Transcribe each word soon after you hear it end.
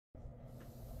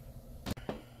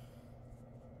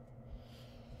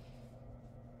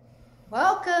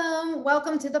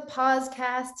Welcome to the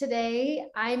Pausecast today.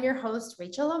 I'm your host,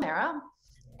 Rachael O'Meara,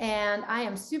 and I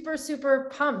am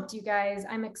super pumped, you guys.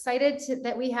 I'm excited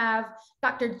that we have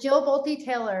Dr. Jill Bolte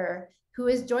Taylor, who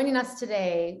is joining us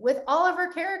today with all of her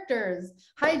characters.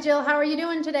 Hi, Jill. How are you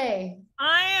doing today?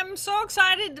 I am so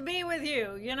excited to be with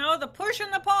you. You know, the push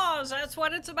and the pause, that's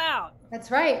what it's about.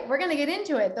 That's right. We're going to get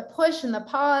into it. The push and the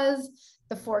pause,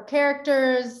 the four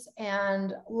characters,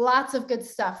 and lots of good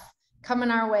stuff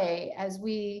coming our way as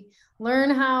we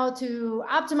learn how to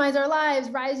optimize our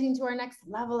lives, rising to our next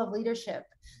level of leadership.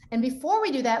 And before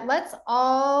we do that, let's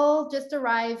all just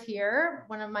arrive here.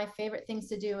 One of my favorite things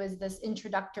to do is this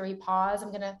introductory pause. I'm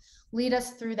going to lead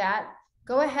us through that.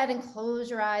 Go ahead and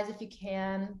close your eyes if you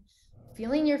can,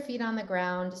 feeling your feet on the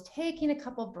ground, just taking a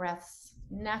couple breaths,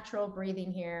 natural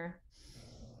breathing here.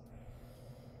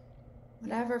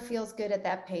 Whatever feels good at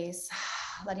that pace,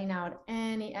 letting out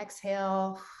any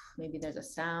exhale. Maybe there's a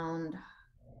sound.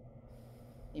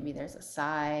 Maybe there's a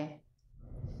sigh.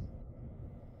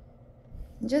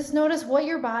 Just notice what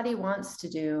your body wants to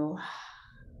do.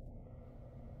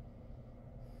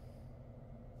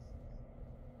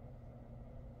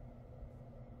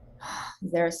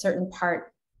 Is there a certain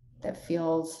part that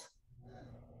feels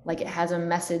like it has a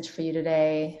message for you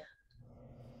today?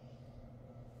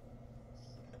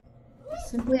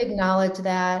 Simply acknowledge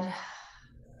that.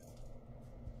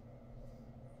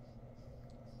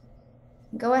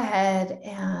 Go ahead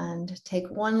and take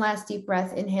one last deep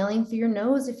breath, inhaling through your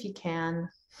nose if you can.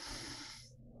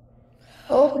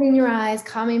 Opening your eyes,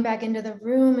 coming back into the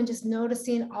room and just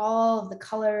noticing all of the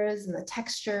colors and the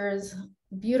textures,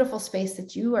 beautiful space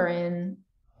that you are in.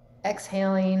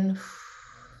 Exhaling,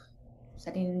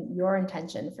 setting your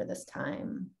intention for this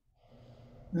time.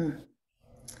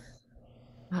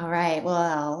 All right,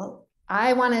 well,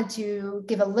 I wanted to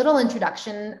give a little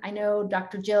introduction. I know,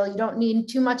 Dr. Jill, you don't need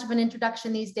too much of an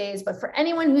introduction these days, but for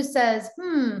anyone who says,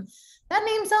 that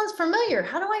name sounds familiar,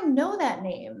 how do I know that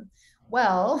name?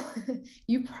 Well,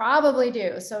 you probably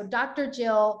do. So Dr.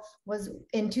 Jill was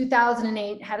in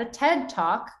 2008, had a TED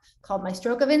Talk called My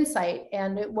Stroke of Insight,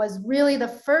 and it was really the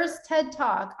first TED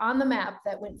Talk on the map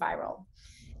that went viral.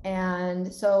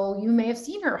 And so you may have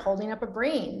seen her holding up a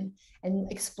brain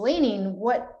and explaining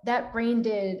what that brain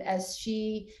did as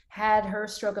she had her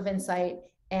stroke of insight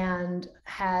and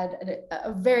had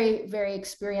a very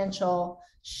experiential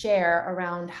share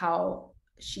around how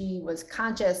she was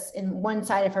conscious in one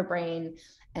side of her brain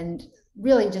and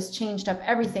really just changed up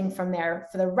everything from there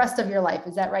for the rest of your life.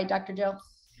 Is that right, Dr. Jill?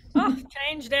 Oh,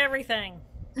 changed everything.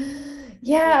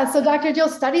 Yeah, so Dr. Jill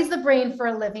studies the brain for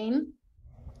a living.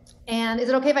 And is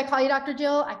it okay if I call you Dr.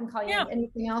 Jill? I can call you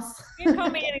anything else. You can call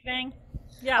me anything.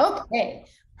 Yeah. Okay,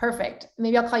 perfect.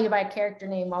 Maybe I'll call you by a character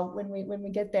name when we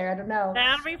get there. I don't know.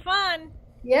 That'll be fun.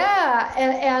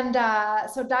 Yeah,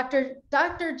 so Dr.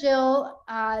 Jill,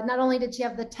 not only did she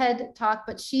have the TED Talk,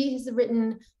 but she has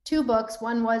written two books.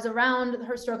 One was around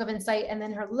her stroke of insight, and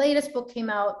then her latest book came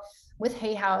out with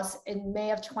Hay House in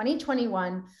May of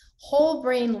 2021, Whole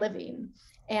Brain Living.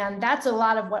 And that's a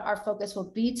lot of what our focus will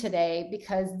be today,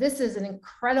 because this is an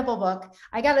incredible book.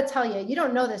 I got to tell you, you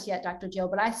don't know this yet, Dr. Jill,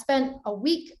 but I spent a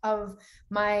week of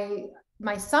my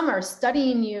summer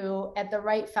studying you at the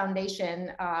Right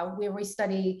Foundation, where we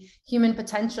study human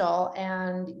potential.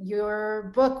 And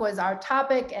your book was our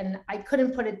topic, and I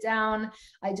couldn't put it down.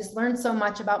 I just learned so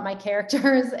much about my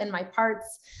characters and my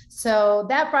parts. So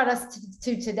that brought us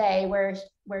to today, where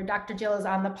Dr. Jill is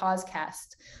on the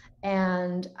Pausecast.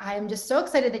 And I'm just so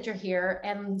excited that you're here.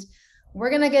 And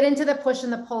we're going to get into the push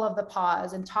and the pull of the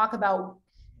pause and talk about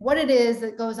what it is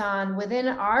that goes on within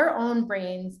our own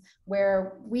brains,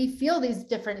 where we feel these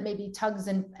different maybe tugs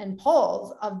and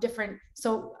pulls of different,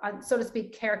 so to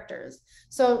speak, characters.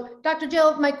 So Dr.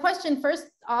 Jill, my question first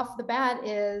off the bat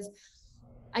is,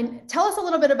 tell us a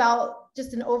little bit about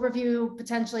just an overview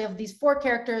potentially of these four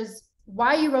characters,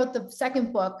 why you wrote the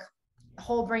second book,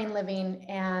 Whole Brain Living,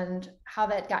 and how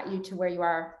that got you to where you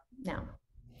are now.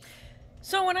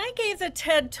 So when I gave the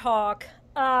TED Talk,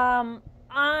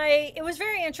 it was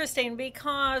very interesting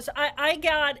because I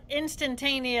got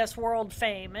instantaneous world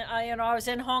fame. I was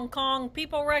in Hong Kong,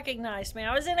 people recognized me.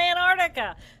 I was in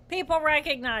Antarctica, people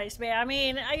recognized me. I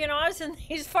mean, I was in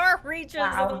these far reaches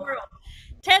of the world.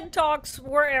 TED Talks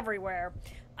were everywhere.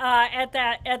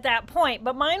 at that point.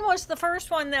 But mine was the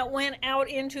first one that went out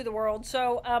into the world.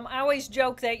 So I always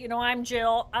joke that, you know, I'm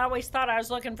Jill. I always thought I was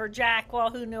looking for Jack. Well,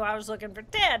 who knew I was looking for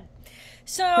Ted?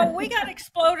 So we got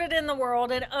exploded in the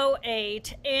world in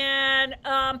 '08, and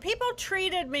people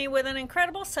treated me with an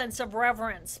incredible sense of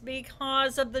reverence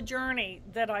because of the journey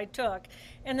that I took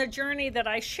and the journey that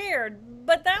I shared.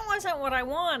 But that wasn't what I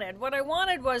wanted. What I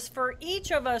wanted was for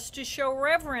each of us to show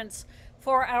reverence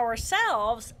for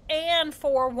ourselves and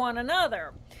for one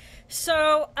another.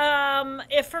 So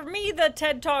if for me the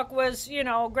TED Talk was, you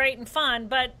know, great and fun,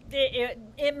 but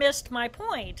it missed my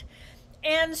point.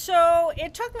 And so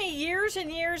it took me years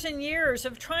and years and years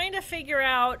of trying to figure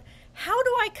out, how do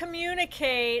I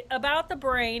communicate about the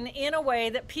brain in a way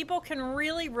that people can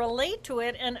really relate to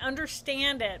it and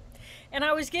understand it? And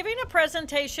I was giving a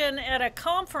presentation at a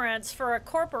conference for a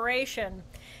corporation.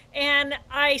 And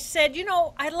I said, you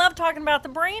know, I love talking about the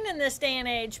brain in this day and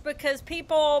age because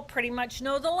people pretty much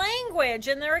know the language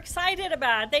and they're excited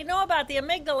about it. They know about the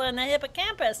amygdala and the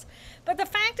hippocampus. But the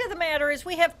fact of the matter is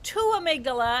we have 2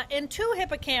 amygdala and 2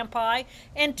 hippocampi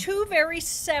and 2 very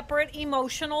separate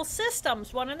emotional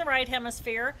systems, one in the right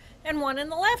hemisphere and one in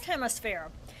the left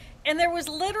hemisphere. And there was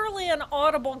literally an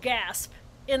audible gasp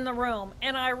in the room.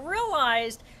 And I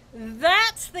realized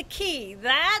that's the key.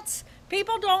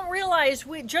 People don't realize,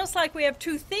 just like we have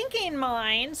 2 thinking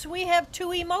minds, we have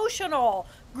 2 emotional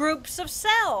groups of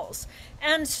cells.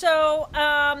 And so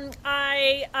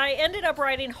I ended up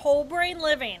writing Whole Brain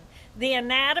Living, the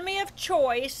anatomy of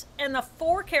choice, and the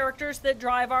 4 characters that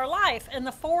drive our life. And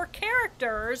the 4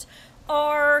 characters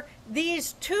are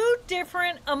these 2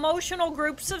 different emotional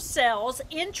groups of cells,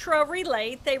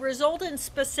 intra-relate, they result in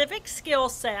specific skill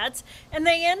sets, and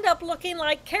they end up looking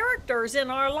like characters in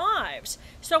our lives.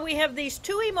 So we have these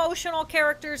 2 emotional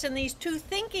characters and these 2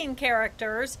 thinking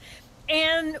characters.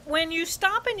 And when you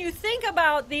stop and you think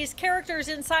about these characters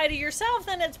inside of yourself,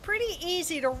 then it's pretty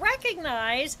easy to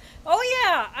recognize, oh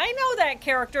yeah, I know that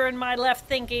character in my left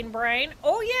thinking brain.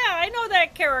 Oh yeah, I know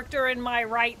that character in my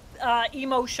right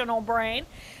emotional brain.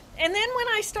 And then when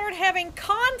I start having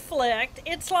conflict,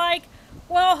 it's like,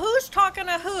 well, who's talking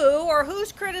to who, or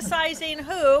who's criticizing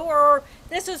who, or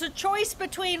this is a choice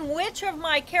between which of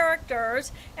my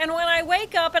characters. And when I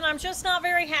wake up and I'm just not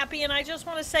very happy and I just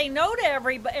want to say no to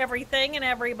everything and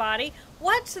everybody,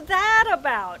 what's that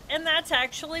about? And that's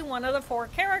actually one of the 4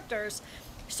 characters.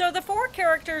 So the 4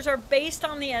 characters are based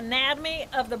on the anatomy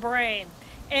of the brain.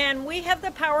 And we have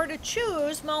the power to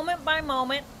choose moment by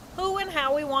moment who and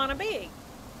how we want to be.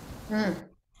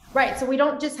 Right. So we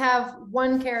don't just have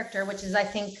one character, which is, I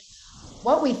think,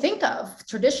 what we think of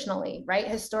traditionally, right?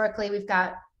 Historically, we've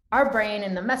got our brain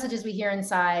and the messages we hear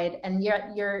inside, and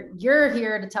yet you're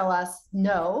here to tell us,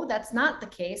 no, that's not the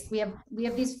case. We have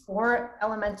these 4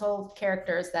 elemental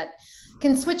characters that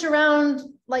can switch around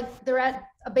like they're at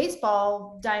a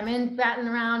baseball diamond, batting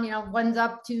around, you know, 1's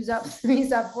up, 2's up,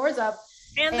 3's up, 4's up.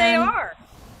 And they are.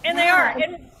 And they are.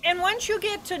 And once you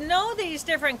get to know these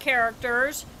different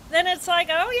characters, then it's like,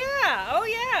 oh yeah, oh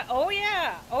yeah, oh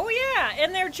yeah, oh yeah.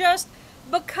 And they're just,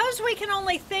 because we can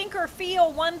only think or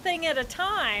feel one thing at a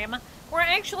time, we're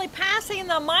actually passing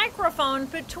the microphone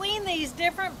between these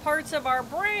different parts of our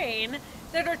brain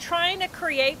that are trying to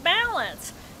create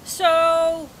balance.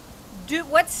 So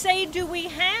what say do we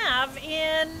have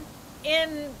in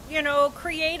you know,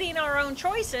 creating our own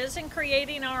choices and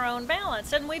creating our own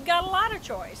balance? And we've got a lot of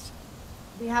choice.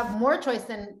 We have more choice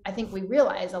than I think we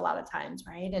realize a lot of times,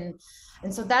 right?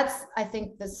 And so that's, I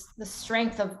think, the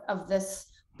strength of this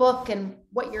book and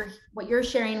what you're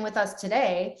sharing with us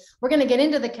today. We're going to get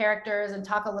into the characters and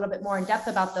talk a little bit more in depth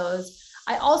about those.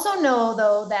 I also know,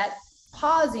 though, that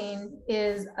pausing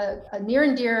is a near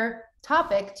and dear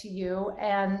topic to you,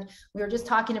 and we were just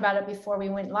talking about it before we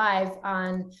went live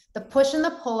on the push and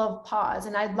the pull of pause.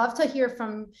 And I'd love to hear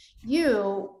from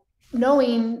you,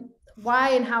 knowing why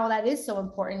and how that is so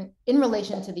important in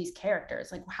relation to these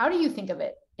characters. Like, how do you think of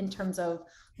it in terms of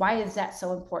why is that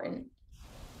so important?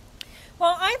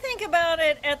 Well, I think about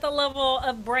it at the level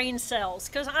of brain cells,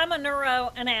 because I'm a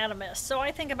neuroanatomist. So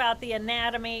I think about the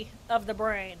anatomy of the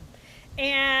brain.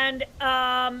 And,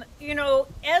 you know,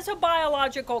 as a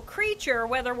biological creature,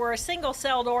 whether we're a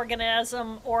single-celled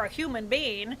organism or a human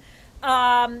being,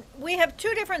 we have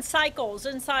 2 different cycles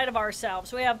inside of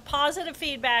ourselves. We have positive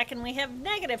feedback and we have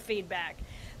negative feedback.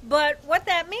 But what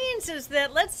that means is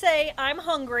that, let's say I'm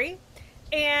hungry,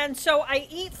 and so I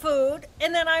eat food,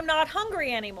 and then I'm not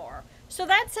hungry anymore. So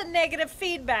that's a negative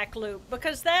feedback loop,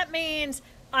 because that means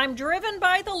I'm driven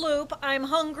by the loop, I'm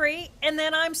hungry, and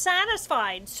then I'm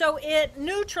satisfied. So it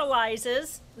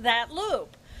neutralizes that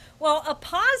loop. Well, a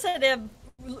positive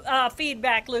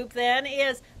feedback loop then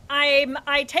is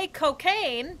I take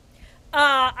cocaine.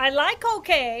 I like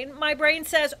cocaine. My brain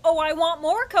says, "Oh, I want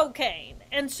more cocaine,"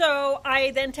 and so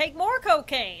I then take more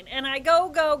cocaine, and I go,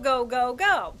 go, go, go,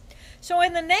 go. So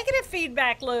in the negative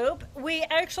feedback loop, we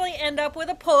actually end up with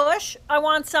a push, I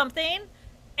want something,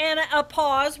 and a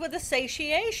pause with a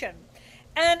satiation.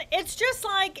 And it's just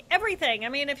like everything. I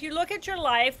mean, if you look at your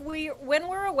life, when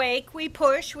we're awake, we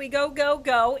push, we go, go,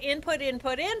 go, input,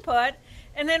 input, input,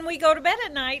 and then we go to bed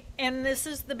at night, and this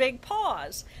is the big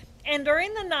pause. And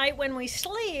during the night when we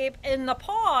sleep, in the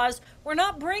pause, we're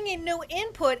not bringing new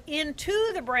input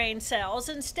into the brain cells.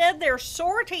 Instead, they're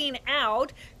sorting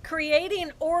out,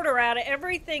 creating order out of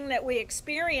everything that we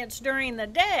experience during the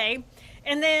day.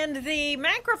 And then the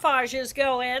macrophages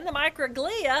go in, the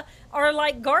microglia are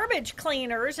like garbage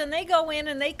cleaners, and they go in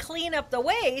and they clean up the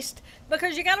waste,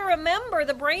 because you got to remember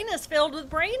the brain is filled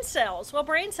with brain cells. Well,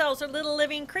 brain cells are little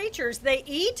living creatures. They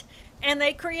eat and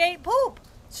they create poop.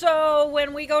 So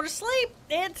when we go to sleep,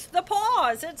 it's the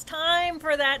pause. It's time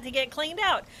for that to get cleaned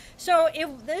out. So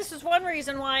if this is one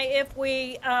reason why if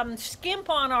we skimp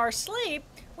on our sleep,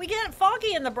 we get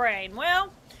foggy in the brain.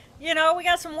 Well, you know, we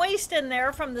got some waste in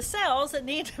there from the cells that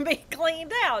need to be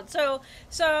cleaned out. So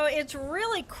it's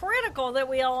really critical that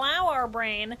we allow our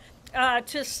brain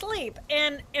to sleep.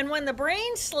 And when the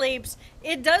brain sleeps,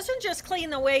 it doesn't just clean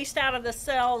the waste out of the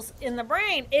cells in the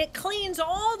brain. It cleans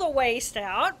all the waste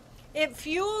out. It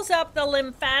fuels up the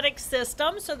lymphatic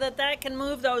system so that can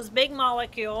move those big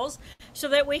molecules, so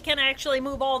that we can actually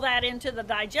move all that into the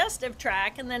digestive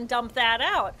tract and then dump that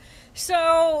out.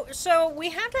 So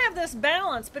we have to have this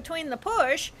balance between the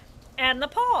push and the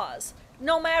pause,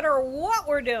 no matter what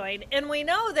we're doing. And we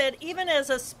know that even as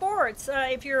a sports,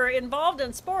 if you're involved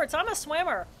in sports, I'm a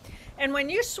swimmer. And when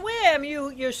you swim,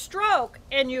 you stroke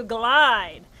and you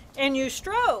glide. And you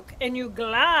stroke and you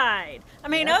glide. I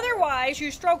mean, otherwise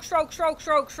you stroke,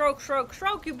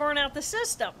 you burn out the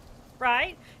system,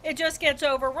 right? It just gets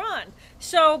overrun.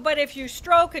 So, but if you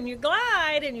stroke and you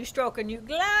glide, and you stroke and you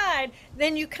glide,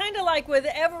 then you kind of like with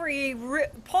every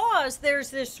pause,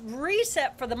 there's this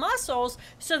reset for the muscles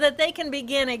so that they can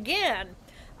begin again.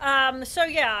 So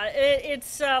yeah,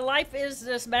 it's life is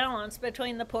this balance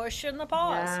between the push and the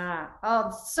pause. Yeah.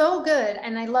 Oh, so good.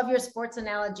 And I love your sports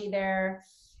analogy there.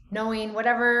 Knowing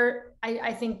whatever,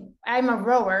 I think I'm a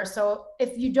rower. So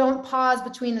if you don't pause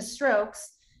between the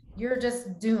strokes, you're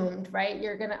just doomed, right?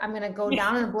 I'm going to go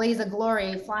down in a blaze of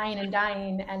glory, flying and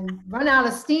dying, and run out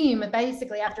of steam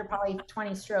basically after probably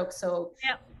 20 strokes. So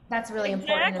that's really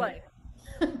important.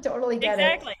 Totally get it.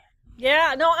 Exactly.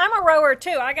 Yeah, no, I'm a rower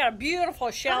too. I got a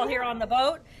beautiful shell here on the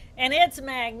boat, and it's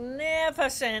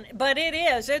magnificent, but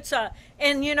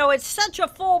and you know, it's such a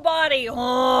full body.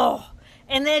 Oh,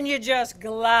 and then you just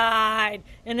glide,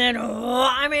 and then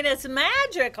I mean, it's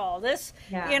magical.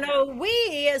 You know,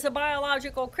 we as a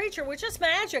biological creature, we're just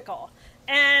magical,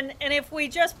 and if we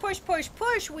just push,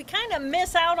 we kind of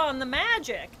miss out on the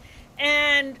magic,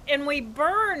 and we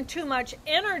burn too much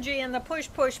energy in the push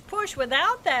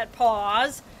without that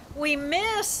pause. We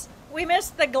miss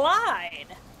the glide,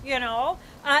 you know,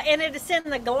 and it's in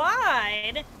the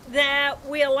glide that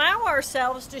we allow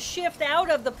ourselves to shift out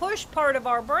of the push part of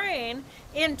our brain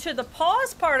into the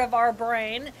pause part of our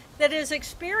brain that is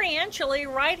experientially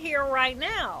right here, right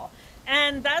now.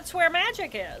 And that's where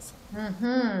magic is.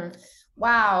 Mm-hmm.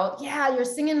 Wow. Yeah, you're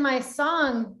singing my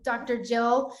song, Dr.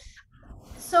 Jill.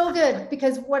 So good,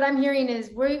 because what I'm hearing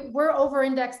is we're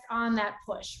over-indexed on that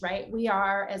push, right? We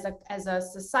are as a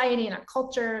society and a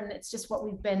culture, and it's just what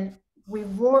we've been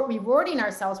rewarding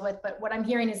ourselves with. But what I'm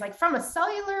hearing is like from a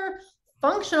cellular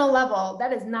functional level,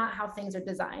 that is not how things are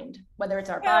designed, whether it's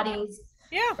our bodies.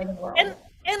 Yeah.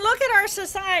 And look at our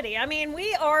society. I mean,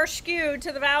 we are skewed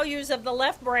to the values of the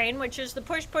left brain, which is the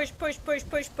push,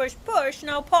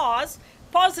 no pause.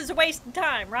 Pause is a waste of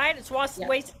time, right? It's a waste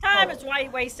of time. It's a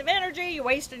waste of energy. You're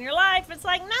wasting your life. It's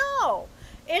like, no,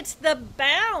 it's the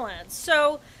balance.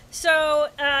 So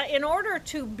in order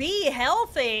to be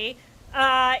healthy,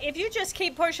 if you just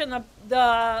keep pushing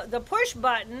the push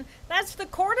button, that's the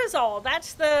cortisol.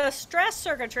 That's the stress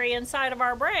circuitry inside of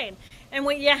our brain. And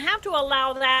you have to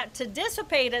allow that to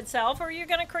dissipate itself, or you're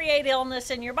going to create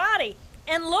illness in your body.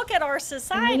 And look at our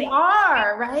society. We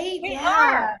are, right? We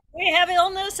are. We have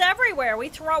illness everywhere.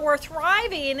 We're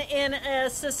thriving in a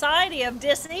society of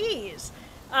dis-ease.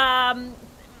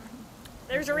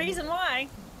 There's a reason why.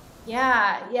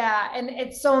 Yeah. And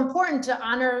it's so important to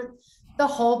honor the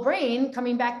whole brain,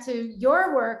 coming back to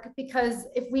your work, because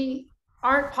if we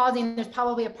aren't pausing, there's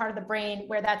probably a part of the brain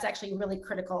where that's actually really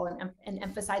critical and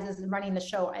emphasizes running the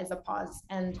show as a pause.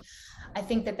 And I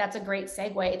think that that's a great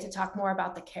segue to talk more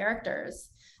about the characters.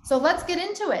 So let's get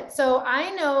into it. So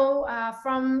I know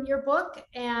from your book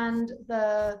and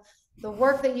the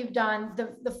work that you've done,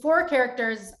 the four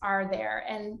characters are there,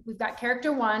 and we've got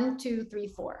character 1, 2, 3,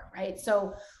 4, right?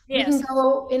 So we can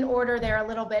go in order there a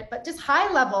little bit, but just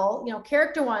high level,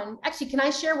 character 1. Actually, can I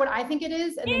share what I think it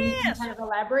is, and then you can kind of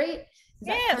elaborate? Is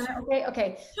that kind of okay?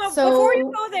 Okay. So before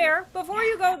you go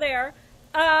there,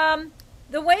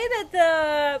 the way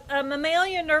that the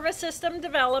mammalian nervous system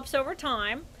develops over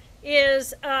time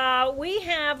is we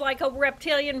have like a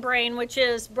reptilian brain, which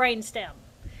is brainstem.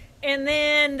 And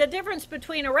then the difference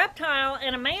between a reptile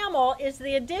and a mammal is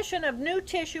the addition of new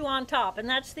tissue on top, and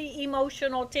that's the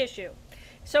emotional tissue.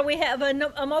 So we have an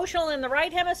emotional in the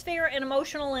right hemisphere and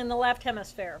emotional in the left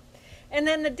hemisphere. And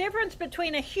then the difference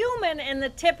between a human and the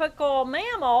typical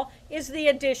mammal is the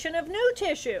addition of new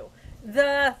tissue,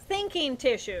 the thinking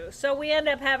tissue. So we end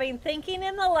up having thinking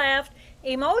in the left,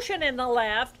 emotion in the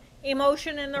left,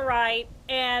 emotion in the right,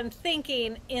 and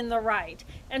thinking in the right.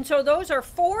 And so those are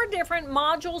 4 different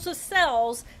modules of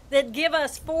cells that give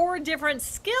us 4 different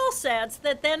skill sets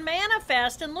that then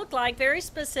manifest and look like very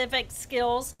specific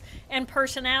skills and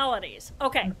personalities.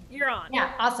 Okay, you're on.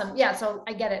 Yeah, awesome. Yeah, so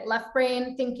I get it. Left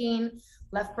brain thinking,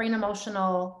 left brain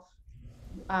emotional,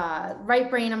 right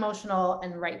brain emotional,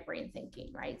 and right brain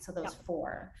thinking, right? So those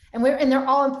 4. And they're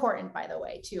all important, by the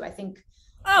way, too. I think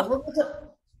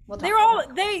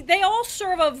they all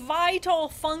serve a vital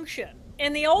function.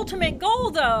 And the ultimate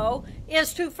goal, though,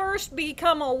 is to first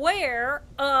become aware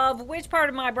of which part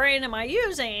of my brain am I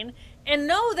using, and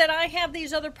know that I have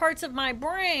these other parts of my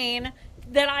brain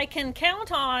that I can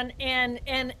count on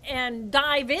and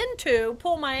dive into,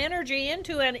 pull my energy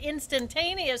into, and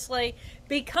instantaneously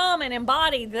become and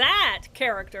embody that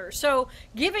character. So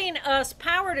giving us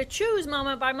power to choose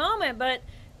moment by moment,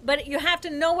 but you have to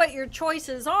know what your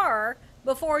choices are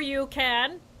before you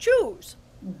can choose.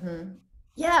 Mm-hmm.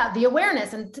 Yeah, the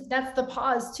awareness, and that's the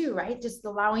pause too, right? Just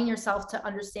allowing yourself to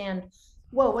understand,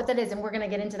 whoa, what that is. And we're going to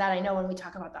get into that, I know, when we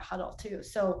talk about the huddle too.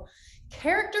 So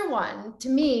character 1 to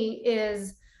me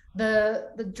is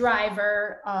the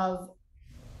driver of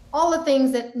all the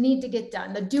things that need to get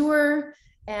done, the doer.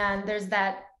 And there's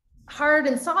that hard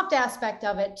and soft aspect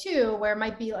of it too, where it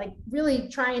might be like really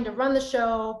trying to run the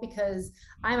show because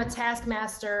I'm a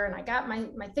taskmaster and I got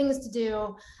my things to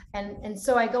do. And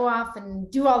so I go off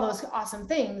and do all those awesome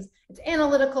things. It's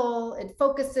analytical. It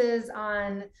focuses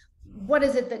on what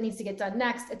is it that needs to get done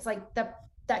next. It's like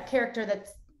that character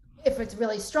that's, if it's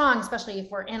really strong, especially if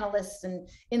we're analysts and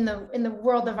in the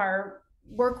world of our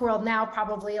work world now,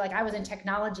 probably like I was in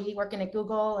technology working at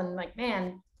Google, and like,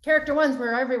 man, character 1s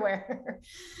were everywhere.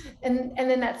 and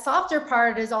then that softer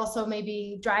part is also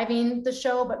maybe driving the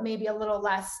show, but maybe a little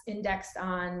less indexed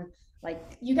on like,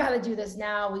 you got to do this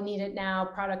now, we need it now,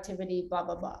 productivity, blah,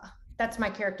 blah, blah. That's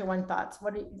my character 1 thoughts.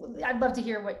 I'd love to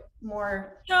hear what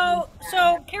more. So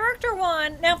character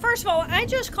 1, now, first of all, I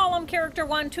just call them character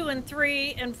 1, 2, and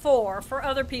 3, and 4 for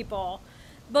other people,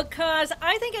 because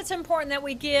I think it's important that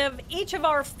we give each of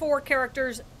our 4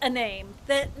 characters a name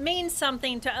that means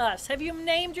something to us. Have you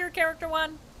named your character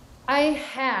 1? I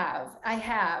have,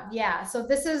 yeah. So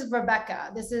this is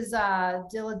Rebecca. This is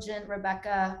diligent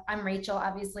Rebecca. I'm Rachel,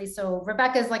 obviously. So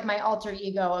Rebecca is like my alter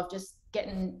ego of just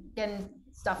getting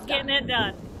stuff done. Getting it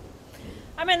done.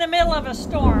 I'm in the middle of a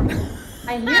storm.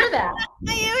 I hear that.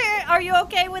 Are you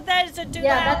okay with that? Is it too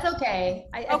loud? That's okay.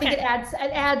 I think it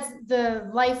adds the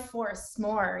life force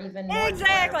more, even more.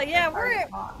 Exactly. Yeah,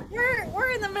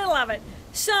 we're in the middle of it.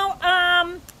 So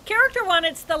character 1,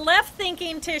 it's the left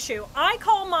thinking tissue. I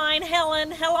call mine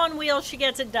Helen. Hell on wheels, she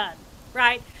gets it done.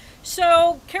 Right?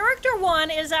 So character 1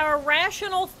 is our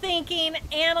rational thinking,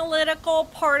 analytical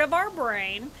part of our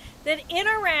brain that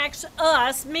interacts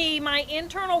us, me, my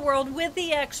internal world, with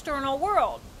the external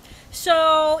world.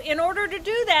 So in order to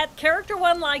do that, character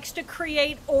 1 likes to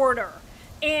create order.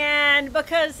 And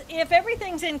because if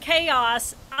everything's in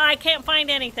chaos, I can't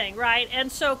find anything, right?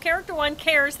 And so character 1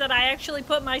 cares that I actually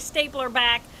put my stapler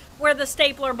back where the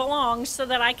stapler belongs so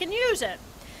that I can use it.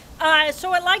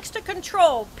 So it likes to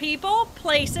control people,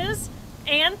 places,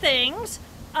 and things,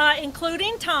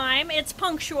 including time. It's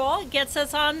punctual. It gets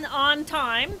us on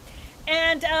time.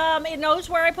 And it knows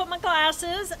where I put my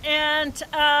glasses. And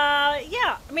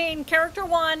character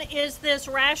 1 is this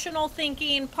rational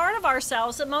thinking part of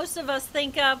ourselves that most of us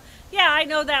think of, I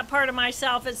know that part of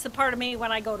myself. It's the part of me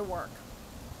when I go to work.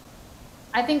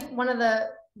 I think one of the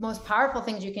most powerful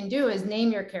things you can do is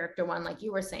name your character 1, like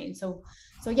you were saying. So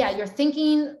yeah, you're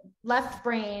thinking left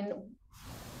brain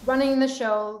running the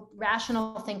show,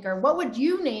 rational thinker, what would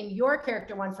you name your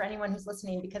character one for anyone who's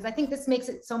listening? Because I think this makes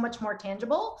it so much more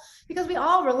tangible, because we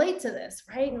all relate to this,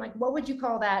 right? And like, what would you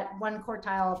call that one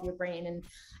quartile of your brain?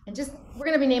 And just, we're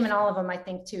going to be naming all of them, I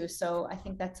think, too. So I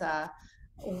think that's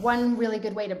one really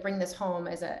good way to bring this home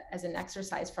as an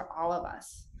exercise for all of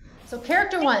us. So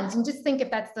character ones, and just think if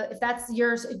that's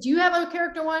yours. Do you have a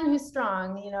character one who's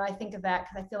strong? You know, I think of that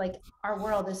because I feel like our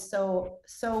world is so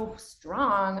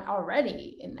strong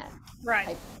already in that right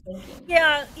type of thinking.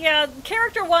 Yeah,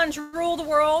 character ones rule the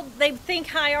world. They think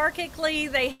hierarchically,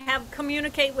 they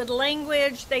communicate with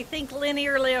language, they think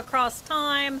linearly across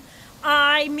time.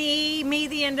 I, me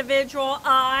the individual,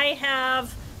 I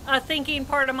have a thinking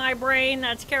part of my brain,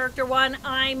 that's character one.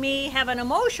 I, me, have an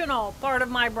emotional part of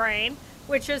my brain,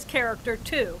 which is character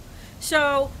two.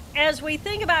 So as we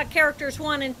think about characters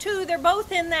 1 and 2, they're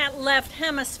both in that left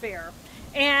hemisphere.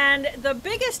 And the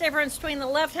biggest difference between the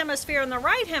left hemisphere and the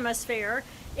right hemisphere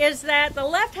is that the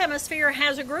left hemisphere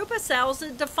has a group of cells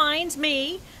that defines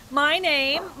me, my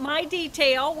name, my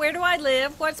detail, where do I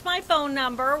live, what's my phone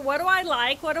number, what do I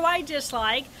like, what do I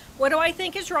dislike, what do I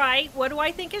think is right, what do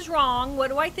I think is wrong, what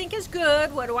do I think is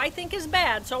good, what do I think is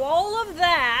bad. So all of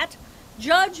that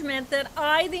judgment that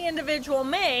I, the individual,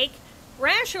 make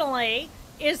rationally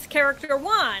is character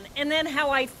 1. And then how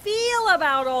I feel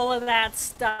about all of that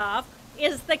stuff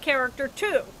is the character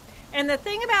 2. And the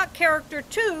thing about character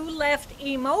 2, left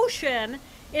emotion,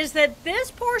 is that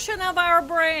this portion of our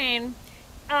brain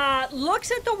looks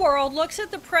at the world, looks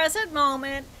at the present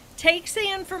moment, takes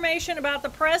the information about the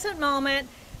present moment,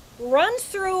 runs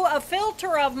through a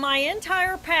filter of my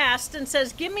entire past and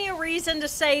says, give me a reason to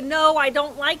say, no, I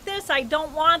don't like this, I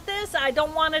don't want this, I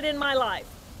don't want it in my life.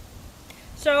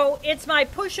 So it's my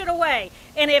push it away.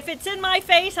 And if it's in my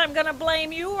face, I'm going to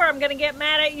blame you, or I'm going to get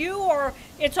mad at you, or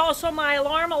it's also my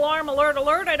alarm,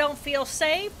 alert, I don't feel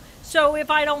safe. So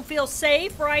if I don't feel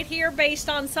safe right here based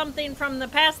on something from the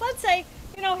past, let's say,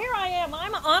 you know, here I am,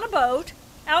 I'm on a boat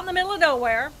out in the middle of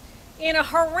nowhere in a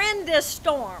horrendous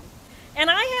storm. And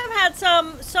I have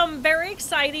had some very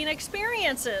exciting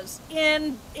experiences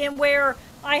in where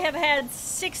I have had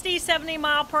 60, 70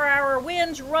 mile per hour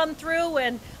winds run through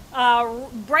and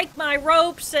break my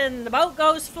ropes and the boat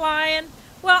goes flying.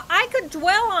 Well, I could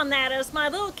dwell on that as my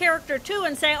little character 2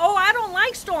 and say, oh, I don't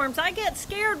like storms. I get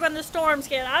scared when the storms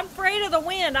get. I'm afraid of the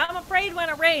wind. I'm afraid when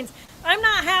it rains. I'm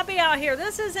not happy out here.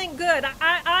 This isn't good.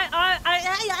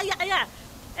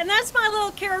 And that's my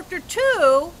little character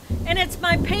 2, and it's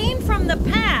my pain from the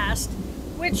past,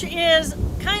 which is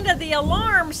kind of the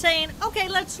alarm saying, okay,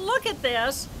 let's look at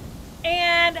this,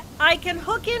 and I can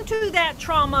hook into that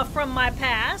trauma from my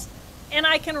past, and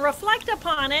I can reflect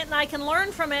upon it, and I can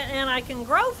learn from it, and I can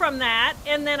grow from that,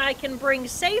 and then I can bring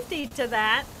safety to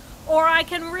that, or I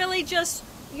can really just,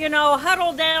 you know,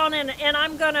 huddle down and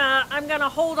I'm gonna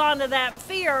hold on to that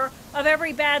fear of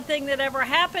every bad thing that ever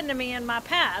happened to me in my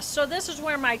past. So this is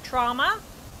where my trauma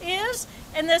is,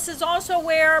 and this is also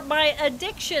where my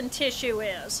addiction tissue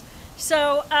is.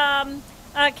 So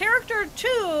character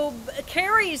 2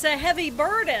 carries a heavy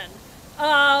burden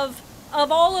of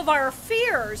all of our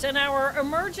fears and our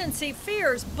emergency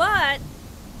fears, but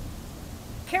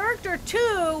character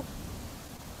 2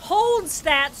 holds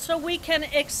that so we can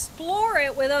explore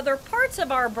it with other parts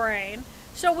of our brain,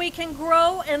 so we can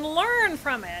grow and learn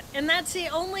from it. And that's the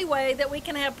only way that we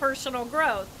can have personal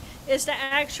growth, is to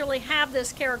actually have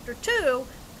this character 2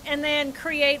 and then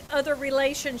create other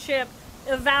relationship,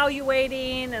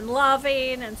 evaluating and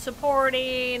loving and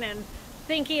supporting and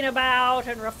thinking about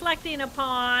and reflecting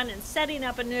upon and setting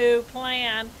up a new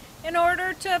plan in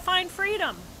order to find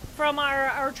freedom from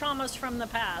our traumas from the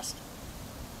past.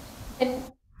 And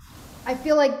I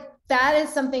feel like that is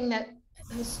something that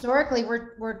historically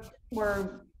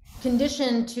we're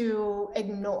conditioned to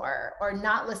ignore or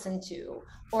not listen to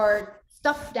or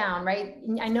stuff down, right?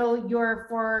 I know your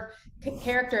 4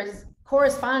 characters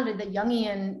corresponded the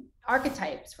Jungian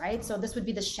archetypes, right? So this would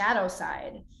be the shadow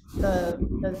side,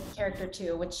 the character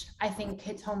 2, which I think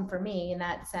hits home for me in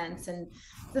that sense. And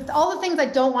all the things I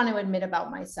don't want to admit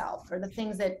about myself, or the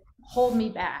things that hold me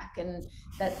back, and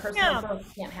that personal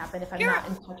growth can't happen if I'm not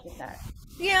in touch with that.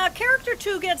 Yeah, character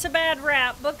 2 gets a bad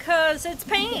rap because it's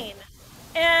pain.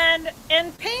 And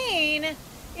pain,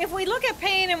 if we look at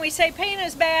pain and we say pain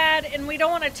is bad and we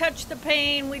don't want to touch the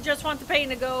pain, we just want the pain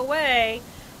to go away.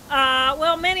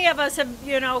 Well, many of us have,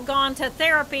 you know, gone to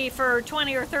therapy for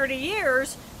 20 or 30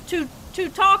 years to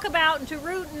talk about and to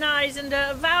routinize and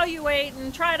to evaluate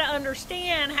and try to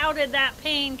understand how did that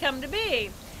pain come to be.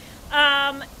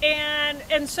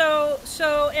 And so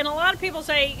a lot of people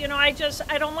say, you know, I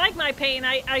don't like my pain.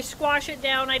 I squash it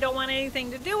down. I don't want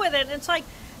anything to do with it. And it's like,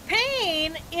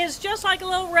 pain is just like a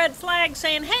little red flag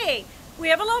saying, hey, we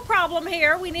have a little problem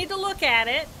here. We need to look at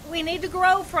it. We need to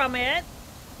grow from it.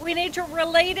 We need to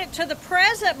relate it to the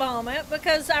present moment,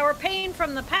 because our pain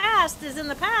from the past is in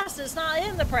the past, it's not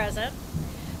in the present.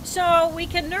 So we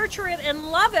can nurture it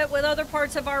and love it with other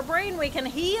parts of our brain. We can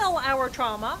heal our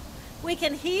trauma. We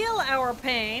can heal our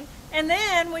pain. And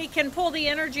then we can pull the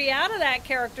energy out of that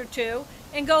character too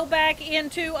and go back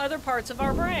into other parts of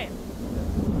our brain.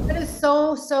 That is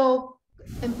so, so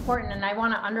important. And I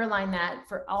want to underline that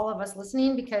for all of us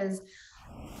listening, because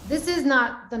this is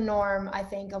not the norm, I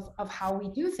think, of how we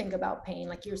do think about pain.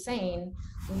 Like you're saying,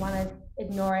 we want to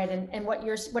ignore it. And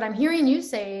what I'm hearing you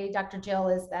say, Dr. Jill,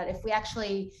 is that if we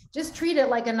actually just treat it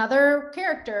like another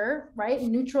character, right?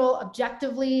 Neutral,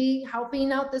 objectively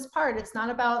helping out this part. It's not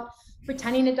about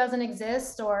pretending it doesn't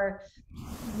exist or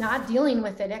not dealing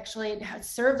with it. Actually, it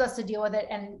serves us to deal with it.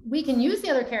 And we can use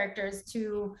the other characters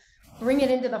to bring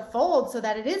it into the fold so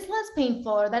that it is less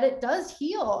painful, or that it does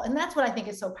heal. And that's what I think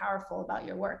is so powerful about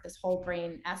your work, this whole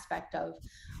brain aspect of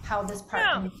how this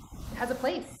part has a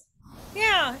place.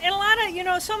 Yeah, and a lot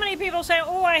of, so many people say,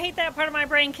 oh, I hate that part of my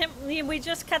brain. Can we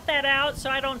just cut that out so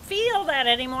I don't feel that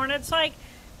anymore? And it's like,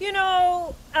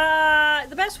 the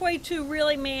best way to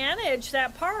really manage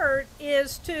that part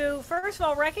is to, first of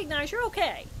all, recognize you're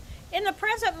okay. In the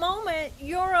present moment,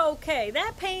 you're okay.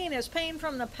 That pain is pain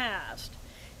from the past.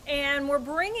 And we're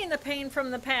bringing the pain from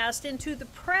the past into the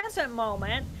present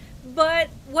moment. But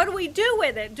what do we do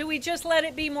with it? Do we just let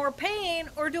it be more pain,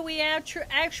 or do we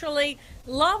actually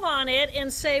love on it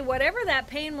and say, whatever that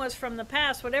pain was from the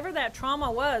past, whatever that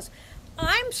trauma was,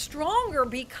 I'm stronger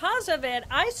because of it.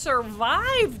 I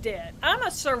survived it. I'm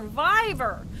a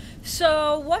survivor.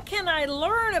 So what can I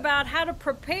learn about how to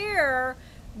prepare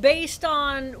based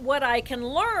on what I can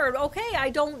learn? Okay, I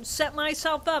don't set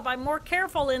myself up. I'm more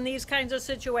careful in these kinds of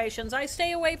situations. I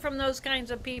stay away from those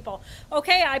kinds of people.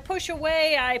 Okay, I push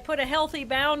away. I put a healthy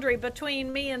boundary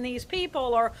between me and these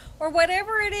people, or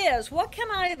whatever it is. What can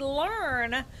I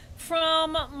learn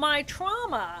from my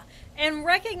trauma? And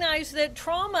recognize that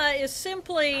trauma is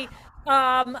simply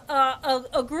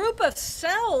a group of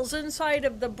cells inside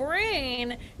of the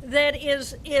brain that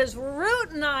is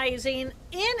routinizing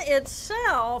in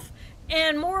itself,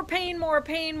 and more pain, more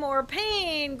pain, more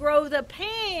pain, grow the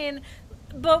pain.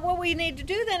 But what we need to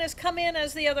do then is come in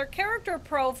as the other character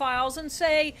profiles and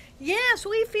say, yes,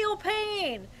 we feel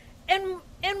pain. And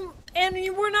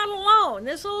we're not alone.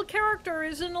 This little character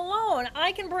isn't alone.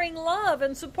 I can bring love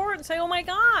and support and say, oh my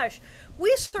gosh,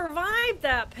 we survived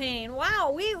that pain.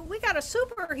 Wow, we got a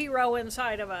superhero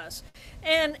inside of us.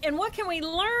 And what can we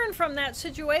learn from that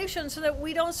situation so that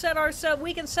we can set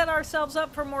ourselves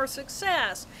up for more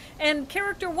success? And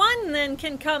character one then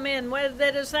can come in,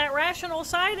 that is that rational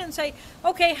side, and say,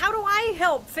 okay, how do I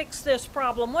help fix this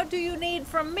problem? What do you need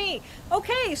from me?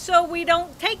 Okay, so we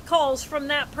don't take calls from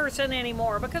that person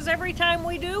anymore, because every time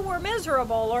we do, we're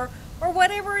miserable, or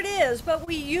whatever it is. But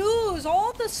we use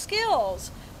all the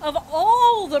skills of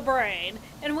all the brain,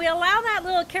 and we allow that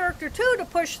little character two to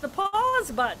push the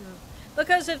pause button.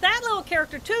 Because if that little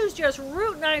character two is just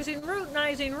routinizing,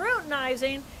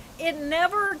 it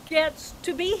never gets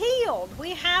to be healed.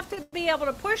 We have to be able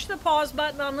to push the pause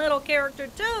button on little character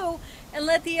two and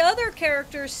let the other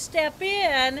characters step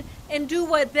in and do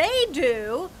what they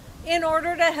do in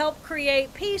order to help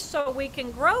create peace, so we can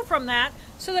grow from that,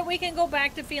 so that we can go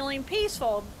back to feeling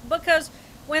peaceful. Because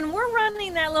when we're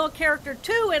running that little character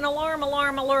two in alarm,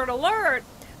 alarm, alert, alert,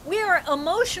 we are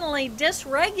emotionally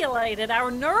dysregulated.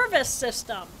 Our nervous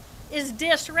system is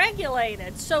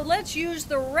dysregulated. So let's use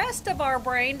the rest of our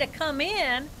brain to come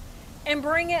in and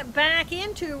bring it back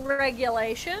into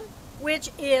regulation,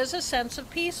 which is a sense of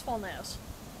peacefulness.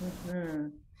 Mm-hmm.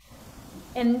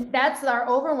 And that's our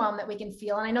overwhelm that we can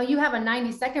feel. And I know you have a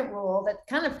 90-second rule that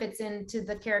kind of fits into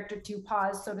the character two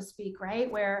pause, so to speak, right?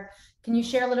 Where, can you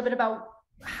share a little bit about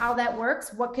how that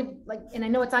works? What could, and I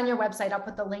know it's on your website, I'll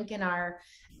put the link in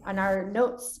on our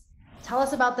notes. Tell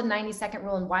us about the 90-second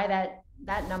rule and why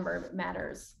that number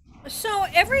matters. So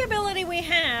every ability we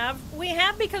have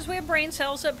because we have brain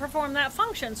cells that perform that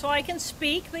function. So I can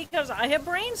speak because I have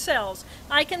brain cells.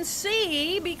 I can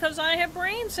see because I have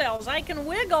brain cells. I can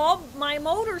wiggle my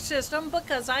motor system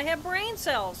because I have brain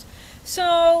cells.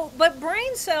 So, but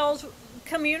brain cells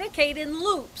communicate in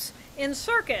loops, in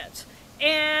circuits.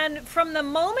 And from the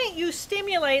moment you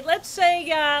stimulate, let's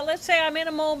say I'm in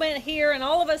a moment here, and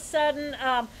all of a sudden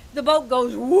the boat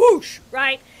goes whoosh,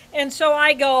 right? And so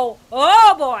I go,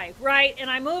 oh boy, right? And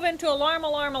I move into alarm,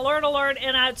 alarm, alert, alert,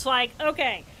 and it's like,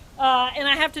 okay. And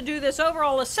I have to do this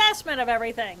overall assessment of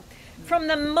everything. From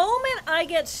the moment I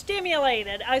get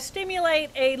stimulated, I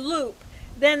stimulate a loop.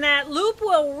 then that loop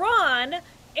will run,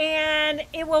 and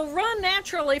it will run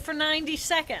naturally for 90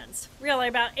 seconds, really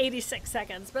about 86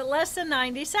 seconds, but less than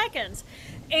 90 seconds.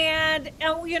 And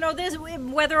this,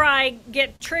 whether I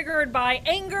get triggered by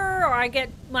anger, or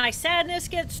my sadness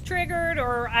gets triggered,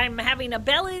 or I'm having a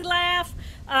belly laugh,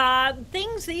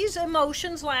 these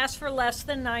emotions last for less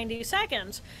than 90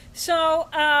 seconds. So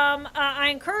I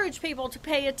encourage people to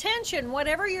pay attention,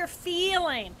 whatever you're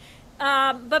feeling.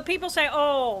 But people say,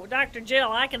 oh, Dr.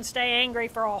 Jill, I can stay angry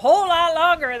for a whole lot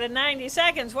longer than 90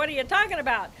 seconds. What are you talking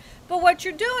about? But what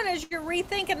you're doing is you're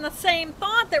rethinking the same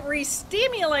thought that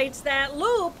re-stimulates that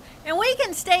loop, and we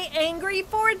can stay angry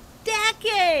for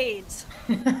decades.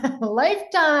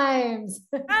 Lifetimes.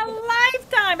 A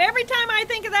lifetime. Every time I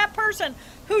think of that person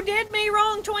who did me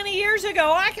wrong 20 years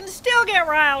ago, I can still get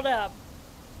riled up.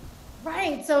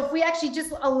 Right. So if we actually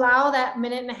just allow that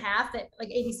minute and a half, that like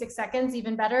 86 seconds,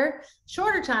 even better,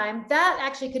 shorter time, that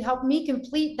actually could help me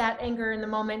complete that anger in the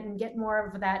moment and get more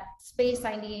of that space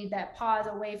I need, that pause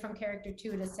away from character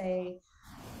 2 to say,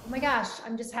 oh my gosh,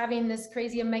 I'm just having this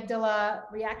crazy amygdala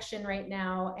reaction right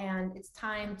now, and it's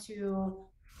time to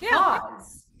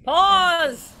pause.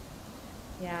 Pause.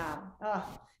 Yeah. Oh,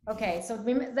 okay. So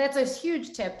that's a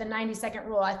huge tip, the 90-second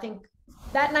rule. I think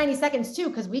that 90 seconds too,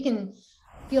 because we can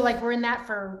feel like we're in that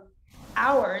for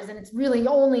hours, and it's really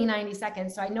only 90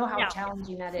 seconds. So I know how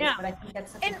challenging that is, but I think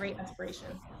that's such a great inspiration.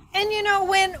 And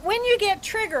when you get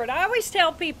triggered, I always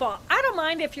tell people, I don't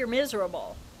mind if you're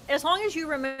miserable, as long as you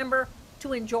remember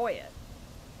to enjoy it.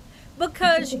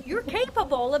 Because you're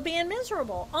capable of being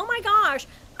miserable. Oh my gosh,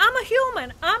 I'm a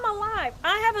human, I'm alive.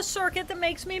 I have a circuit that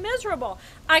makes me miserable.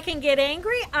 I can get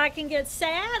angry, I can get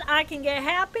sad, I can get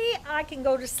happy, I can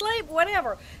go to sleep,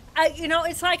 whatever.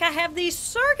 It's like I have these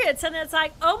circuits, and it's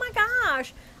like, oh my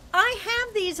gosh, I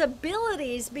have these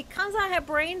abilities because I have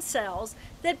brain cells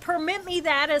that permit me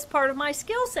that as part of my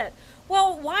skill set.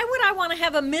 Well, why would I want to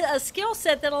have a skill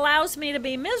set that allows me to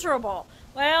be miserable?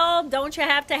 Well, don't you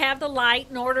have to have the light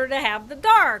in order to have the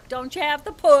dark? Don't you have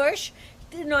the push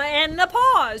and the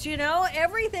pause?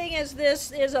 Everything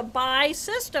is a by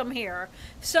system here.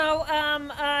 So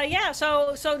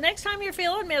so next time you're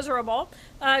feeling miserable,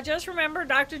 just remember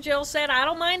Dr. Jill said, I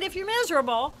don't mind if you're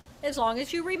miserable, as long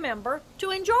as you remember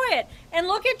to enjoy it. And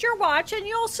look at your watch and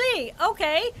you'll see,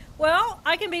 okay, well,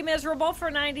 I can be miserable for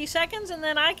 90 seconds and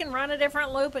then I can run a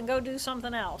different loop and go do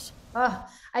something else.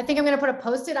 I think I'm going to put a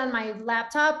Post-it on my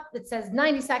laptop that says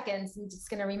 90 seconds. And it's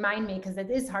going to remind me, because it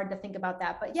is hard to think about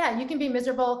that. But yeah, you can be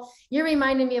miserable. You're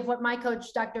reminding me of what my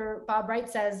coach, Dr. Bob Wright,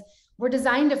 says. We're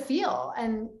designed to feel.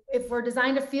 And if we're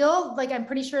designed to feel, like, I'm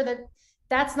pretty sure that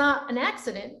that's not an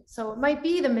accident. So it might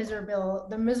be the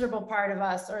miserable part of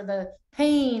us, or the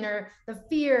pain, or the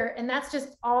fear. And that's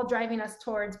just all driving us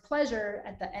towards pleasure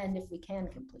at the end, if we can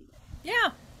complete it.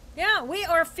 Yeah, we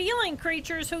are feeling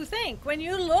creatures who think. When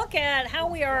you look at how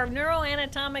we are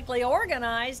neuroanatomically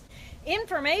organized,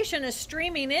 information is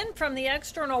streaming in from the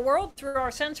external world through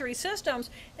our sensory systems,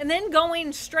 and then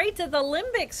going straight to the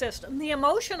limbic system, the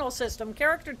emotional system,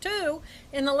 character 2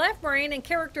 in the left brain and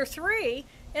character 3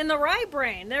 in the right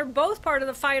brain. They're both part of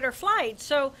the fight or flight.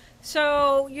 So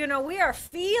we are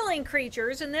feeling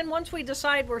creatures, and then once we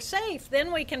decide we're safe,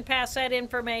 then we can pass that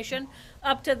information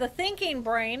up to the thinking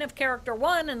brain of character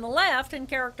 1 in the left and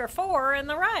character 4 in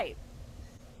the right.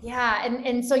 Yeah,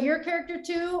 and so your character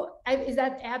 2, is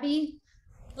that Abby?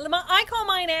 I call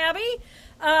mine Abby,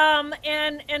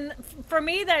 and for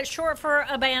me that's short for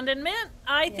abandonment.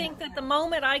 I think that the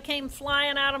moment I came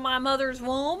flying out of my mother's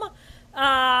womb,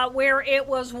 where it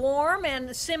was warm and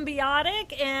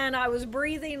symbiotic, and I was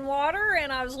breathing water,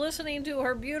 and I was listening to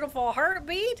her beautiful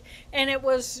heartbeat, and it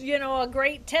was, a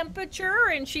great temperature,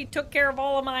 and she took care of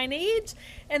all of my needs,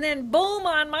 and then boom,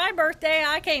 on my birthday,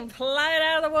 I came flying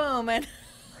out of the womb, and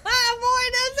boy,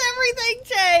 does everything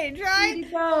change, right?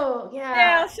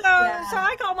 So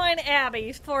I call mine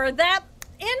Abby for that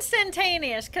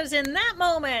instantaneous, because in that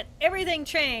moment, everything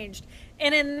changed,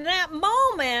 and in that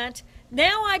moment,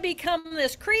 now I become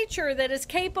this creature that is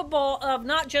capable of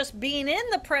not just being in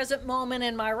the present moment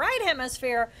in my right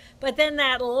hemisphere, but then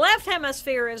that left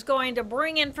hemisphere is going to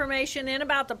bring information in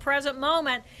about the present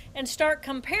moment and start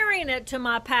comparing it to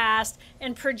my past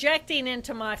and projecting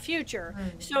into my future.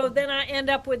 So then I end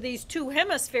up with these two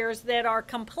hemispheres that are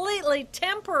completely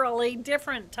temporally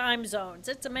different time zones.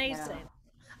 It's amazing. Yeah.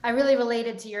 I really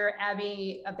related to your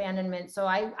Abby abandonment. So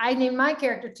I named my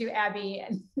character to Abby,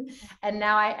 and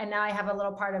now I have a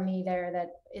little part of me there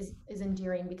that is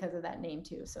endearing because of that name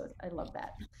too. So I love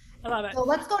that. I love it. So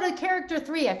let's go to character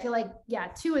 3. I feel like,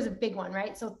 2 is a big one,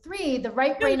 right? So 3, the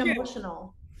right brain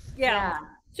emotional. Yeah.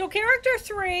 So character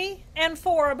 3 and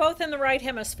 4 are both in the right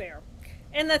hemisphere.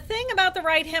 And the thing about the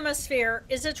right hemisphere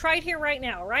is it's right here, right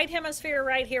now. Right hemisphere,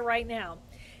 right here, right now.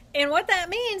 And what that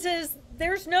means is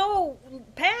there's no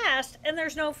past and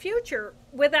there's no future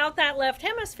without that left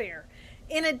hemisphere.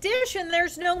 In addition,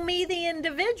 there's no me, the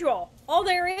individual. All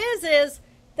there is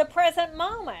the present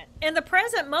moment. And the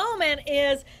present moment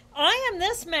is I am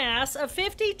this mass of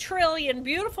 50 trillion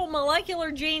beautiful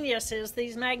molecular geniuses,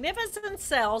 these magnificent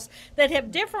cells that have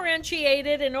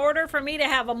differentiated in order for me to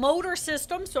have a motor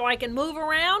system so I can move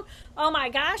around. Oh my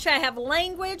gosh, I have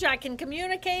language, I can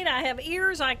communicate, I have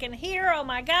ears, I can hear. Oh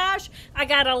my gosh, I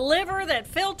got a liver that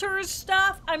filters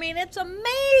stuff. I mean, it's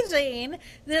amazing,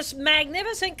 this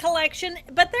magnificent collection,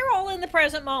 but they're all in the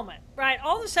present moment, right?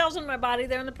 All the cells in my body,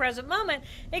 they're in the present moment,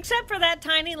 except for that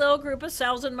tiny little group of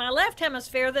cells in my left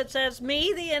hemisphere that says,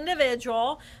 me, the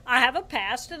individual, I have a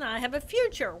past and I have a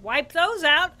future. Wipe those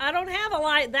out. I don't have a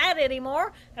like that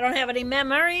anymore. I don't have any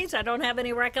memories. I don't have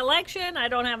any recollection. I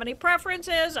don't have any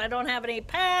preferences. I don't have any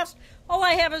past. All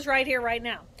I have is right here, right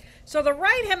now. So the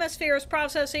right hemisphere is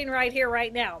processing right here,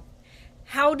 right now.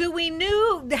 How do we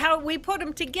know how we put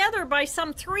them together? By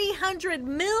some 300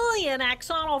 million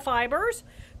axonal fibers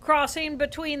crossing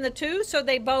between the two, so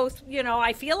they both, you know,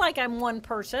 I feel like I'm one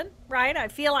person, right? I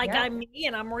feel like I'm me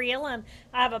and I'm real and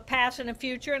I have a past and a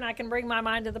future and I can bring my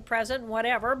mind to the present and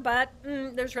whatever, but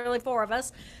there's really four of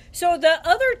us. So the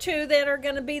other two that are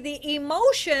going to be the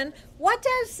emotion, what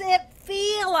does it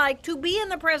feel like to be in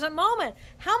the present moment?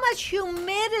 How much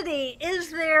humidity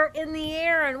is there in the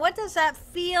air and what does that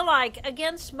feel like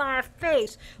against my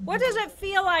face? What does it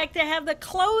feel like to have the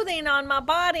clothing on my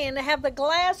body and to have the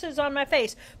glasses on my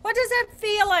face? What does it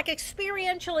feel like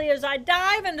experientially as I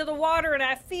dive into the water and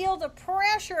I feel the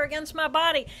pressure against my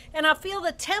body and I feel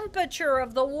the temperature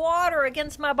of the water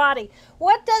against my body?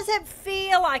 What does it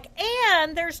feel like?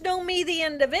 And there's no me, the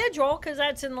individual, because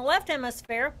that's in the left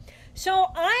hemisphere. So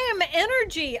I am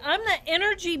energy. I'm the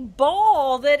energy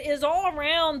ball that is all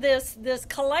around this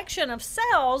collection of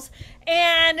cells,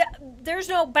 and there's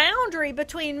no boundary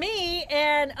between me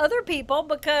and other people,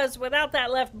 because without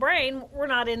that left brain, we're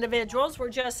not individuals. We're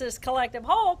just this collective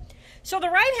whole. So the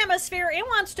right hemisphere, it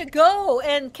wants to go,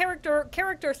 and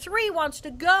character 3 wants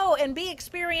to go and be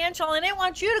experiential, and it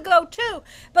wants you to go too,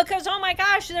 because oh my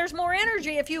gosh, there's more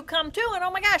energy if you come too, and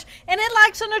oh my gosh, and it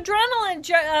likes an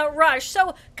adrenaline rush.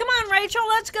 So come on, Rachel,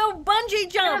 let's go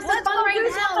bungee jump. Let's go right do now.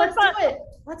 something Let's fun. do it.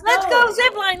 Let's go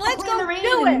zip line. Let's go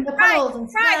do it.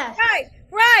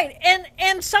 Right.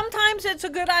 And sometimes it's a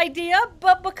good idea,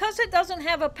 but because it doesn't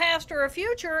have a past or a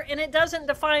future, and it doesn't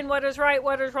define what is right,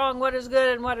 what is wrong, what is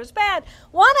good, and what is bad,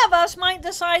 one of us might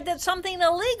decide that something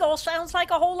illegal sounds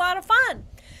like a whole lot of fun.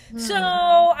 So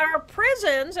our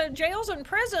prisons, jails and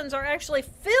prisons are actually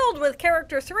filled with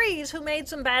character 3s who made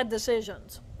some bad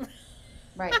decisions.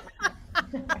 Right.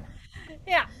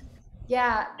 Yeah.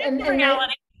 Yeah. And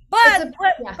reality.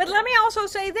 But let me also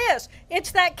say this.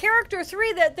 It's that character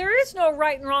 3 that there is no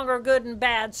right and wrong or good and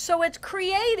bad. So it's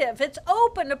creative. It's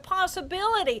open to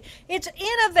possibility. It's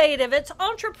innovative. It's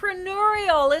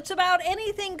entrepreneurial. It's about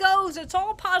anything goes. It's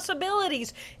all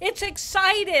possibilities. It's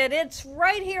excited. It's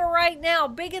right here, right now.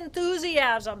 Big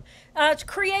enthusiasm. It's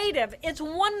creative. It's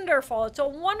wonderful. It's a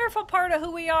wonderful part of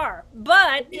who we are.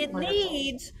 But it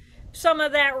needs some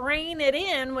of that rein it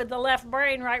in with the left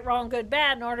brain, right, wrong, good,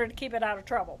 bad, in order to keep it out of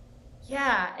trouble.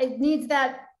 Yeah, it needs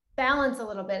that balance a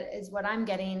little bit is what I'm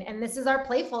getting. And this is our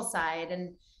playful side.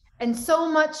 And so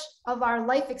much of our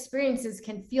life experiences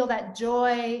can feel that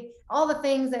joy, all the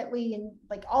things that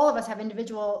like all of us have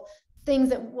individual things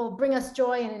that will bring us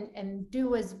joy and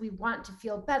do as we want to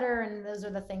feel better. And those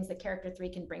are the things that character 3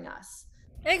 can bring us.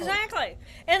 Exactly.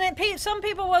 And some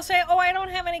people will say, oh, I don't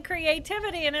have any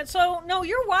creativity in it. So no,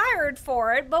 you're wired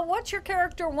for it. But what's your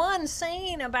character 1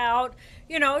 saying about,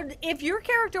 you know, if your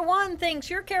character 1 thinks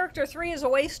your character 3 is a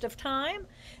waste of time,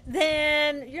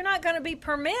 then you're not going to be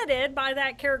permitted by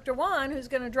that character 1 who's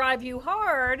going to drive you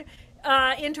hard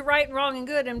into right and wrong and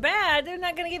good and bad. They're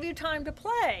not going to give you time to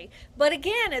play. But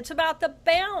again, it's about the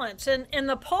balance, and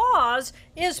the pause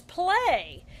is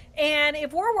play. And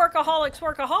if we're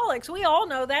workaholics, we all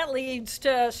know that leads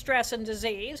to stress and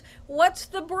disease. What's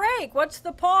the break? What's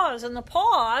the pause? And the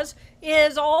pause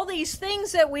is all these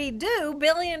things that we do,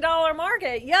 billion-dollar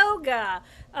market, yoga,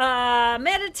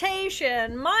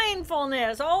 meditation,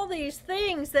 mindfulness, all these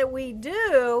things that we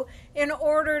do in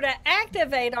order to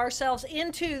activate ourselves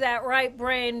into that right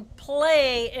brain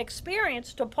play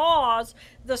experience, to pause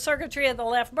the circuitry of the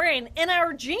left brain. And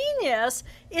our genius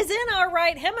is in our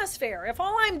right hemisphere. If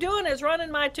all I'm doing is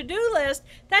running my to-do list,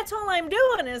 that's all I'm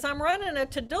doing is I'm running a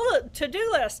to-do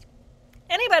list.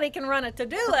 Anybody can run a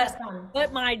to-do list,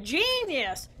 but my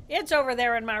genius, it's over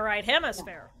there in my right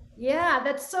hemisphere. Yeah,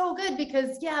 that's so good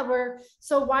because yeah, we're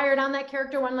so wired on that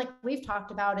character one, like we've talked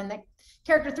about, and that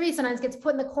character three sometimes gets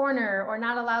put in the corner or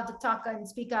not allowed to talk and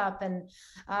speak up. And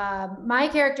my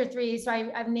character three, so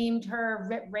I've named her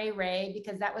Ray Ray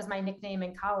because that was my nickname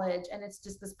in college, and it's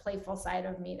just this playful side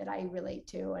of me that I relate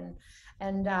to.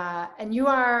 And you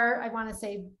are, I want to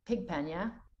say Pigpen, yeah.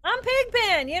 I'm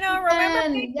Pigpen. Remember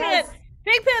Pigpen, Pigpen? yes.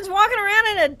 Pigpen's walking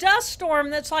around in a dust storm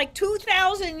that's like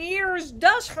 2,000 years,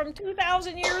 dust from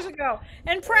 2,000 years ago,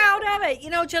 and proud of it.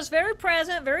 Just very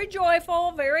present, very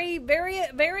joyful, very, very,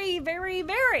 very, very,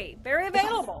 very, very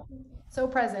available. So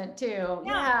present too. Yeah.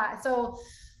 Yeah. So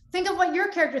think of what your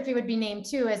character three would be named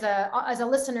too as a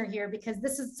listener here, because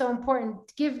this is so important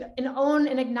to give and own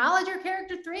and acknowledge your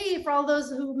character three for all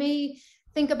those who may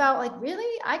think about like, really,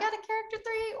 I got a character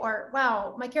three, or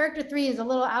wow, my character three is a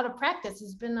little out of practice.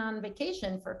 He's been on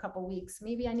vacation for a couple weeks.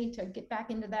 Maybe I need to get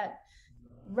back into that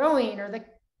rowing or the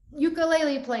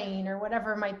ukulele playing or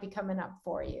whatever might be coming up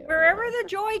for you. Wherever the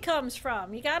joy comes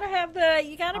from, you got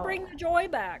to bring the joy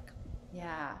back.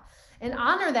 Yeah. And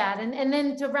honor that. And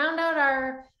then to round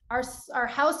out our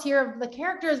house here of the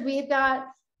characters, we've got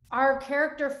our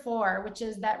character four, which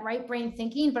is that right brain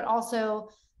thinking, but also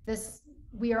this,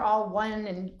 we are all one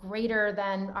and greater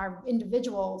than our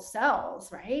individual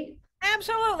selves, right?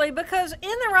 Absolutely, because in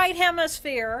the right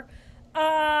hemisphere,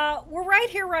 we're right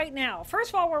here right now. First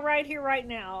of all, we're right here right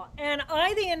now. And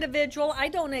I, the individual, I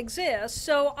don't exist.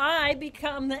 So I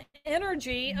become the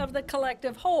energy of the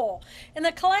collective whole. And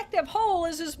the collective whole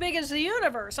is as big as the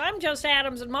universe. I'm just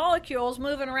atoms and molecules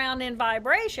moving around in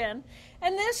vibration.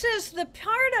 And this is the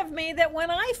part of me that when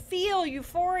I feel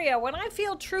euphoria, when I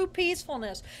feel true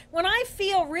peacefulness, when I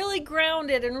feel really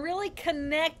grounded and really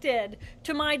connected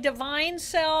to my divine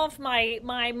self,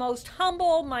 my most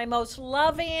humble, my most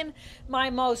loving, my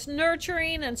most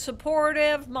nurturing and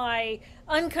supportive, my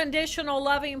unconditional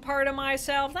loving part of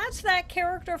myself, that's that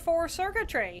character four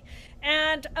circuitry.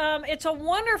 And it's a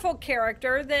wonderful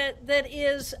character that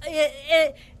is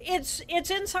it's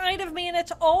inside of me, and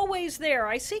it's always there.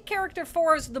 I see character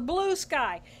four as the blue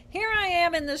sky. Here I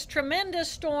am in this tremendous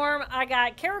storm. I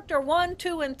got character 1,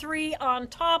 2, and 3 on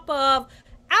top of.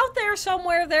 Out there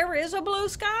somewhere there is a blue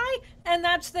sky, and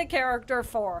that's the character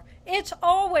four. It's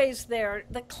always there.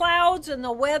 The clouds and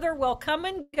the weather will come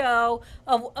and go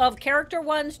of character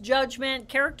one's judgment,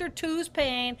 character two's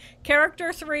pain,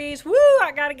 character three's, woo,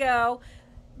 I gotta go.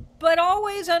 But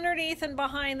always underneath and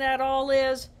behind that all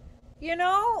is,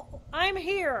 I'm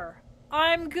here.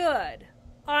 I'm good.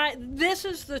 This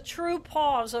is the true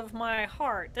pause of my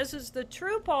heart. This is the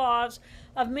true pause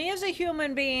of me as a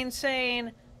human being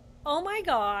saying, oh my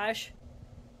gosh,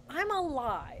 I'm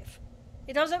alive.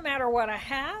 It doesn't matter what I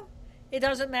have. It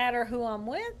doesn't matter who I'm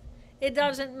with. It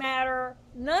doesn't matter.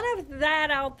 None of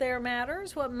that out there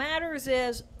matters. What matters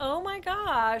is, oh my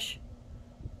gosh,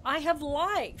 I have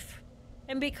life.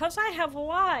 And because I have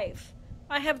life,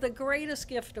 I have the greatest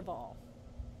gift of all.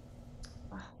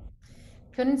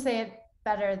 Couldn't say it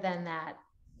better than that.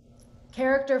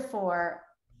 Character four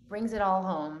brings it all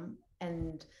home,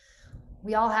 and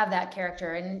we all have that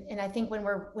character. And I think when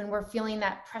we're feeling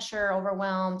that pressure,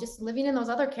 overwhelmed, just living in those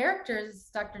other characters,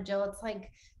 Dr. Jill, it's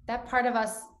like that part of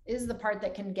us is the part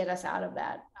that can get us out of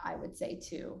that, I would say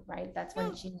too, right? That's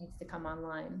when she needs to come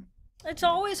online. It's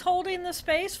always holding the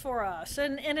space for us.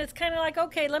 And it's kind of like,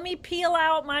 okay, let me peel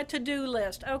out my to-do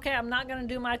list. Okay, I'm not going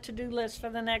to do my to-do list for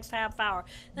the next half hour.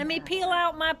 Let me peel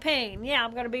out my pain. Yeah,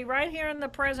 I'm going to be right here in the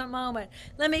present moment.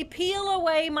 Let me peel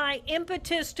away my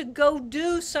impetus to go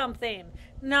do something.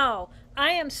 No,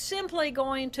 I am simply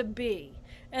going to be.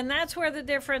 And that's where the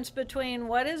difference between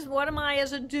what am I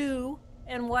as a do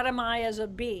and what am I as a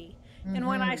be. Mm-hmm. And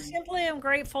when I simply am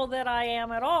grateful that I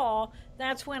am at all,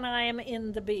 that's when I am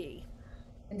in the be.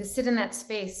 And to sit in that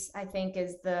space, I think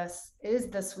is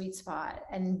the sweet spot,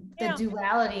 and the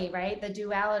duality, right? The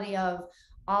duality of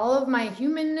all of my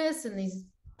humanness and these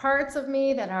parts of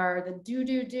me that are the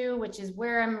do, which is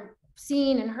where I'm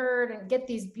seen and heard and get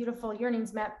these beautiful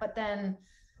yearnings met. But then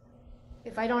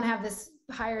if I don't have this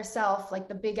higher self, like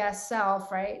the big S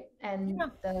self, right? And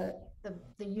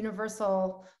the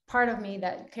universal part of me,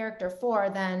 that character four,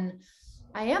 then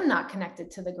I am not connected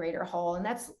to the greater whole. And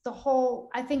that's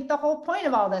I think the whole point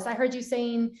of all this. I heard you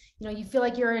saying, you feel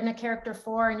like you're in a character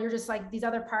four and you're just like, these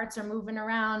other parts are moving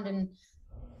around, and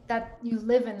that you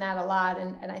live in that a lot.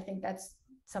 And I think that's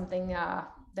something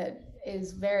that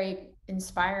is very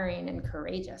inspiring and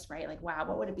courageous, right? Like, wow,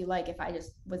 what would it be like if I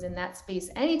just was in that space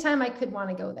anytime I could want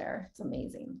to go there? It's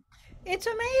amazing. It's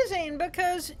amazing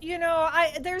because,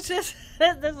 there's this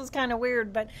is kind of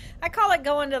weird, but I call it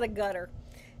going to the gutter.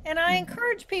 And I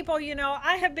encourage people,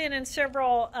 I have been in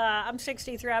several, I'm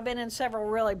 63, I've been in several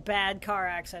really bad car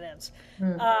accidents.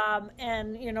 Mm.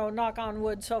 And, knock on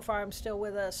wood, so far I'm still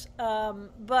with us.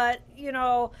 But,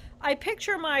 I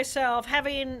picture myself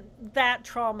having that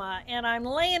trauma and I'm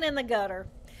laying in the gutter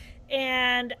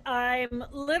and I'm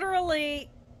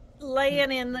literally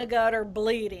laying in the gutter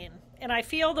bleeding. And I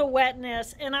feel the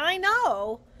wetness and I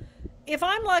know if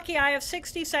I'm lucky, I have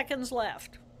 60 seconds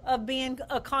left of being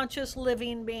a conscious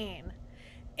living being.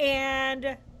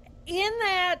 And in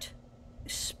that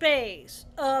space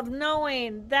of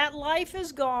knowing that life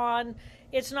is gone,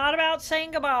 it's not about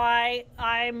saying goodbye,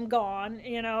 I'm gone,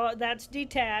 that's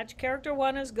detached. Character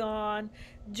 1 is gone.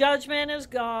 Judgment is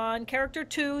gone. Character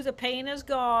 2, the pain is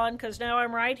gone because now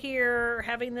I'm right here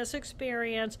having this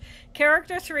experience.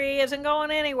 Character 3 isn't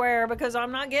going anywhere because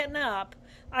I'm not getting up.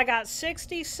 I got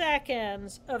 60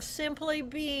 seconds of simply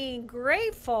being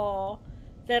grateful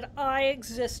that I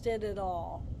existed at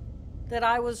all, that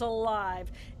I was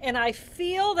alive. And I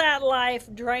feel that life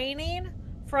draining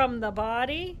from the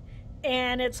body.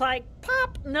 And it's like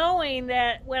pop, knowing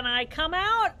that when I come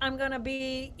out, I'm going to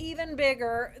be even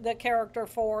bigger, the character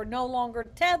 4, no longer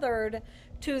tethered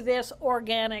to this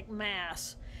organic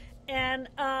mass. And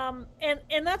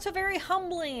that's a very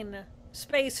humbling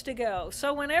space to go.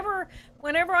 So whenever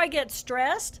I get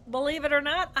stressed, believe it or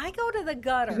not, I go to the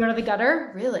gutter. You go to the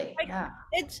gutter? Really? Yeah.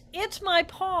 It's my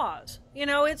pause.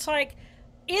 It's like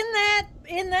in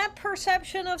that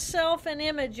perception of self and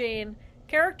imaging,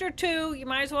 character 2, you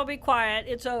might as well be quiet,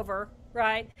 it's over,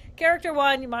 right? Character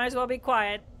 1, you might as well be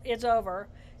quiet, it's over.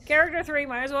 Character 3,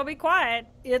 might as well be quiet,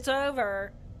 it's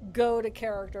over. Go to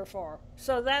character 4.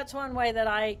 So that's one way that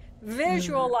I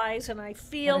visualize and I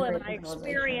feel and I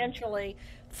experientially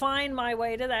find my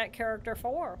way to that character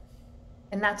 4.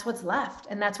 And that's what's left.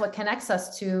 And that's what connects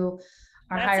us to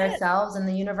our higher selves and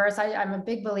the universe. I'm a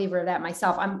big believer of that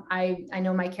myself. I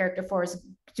know my character 4 is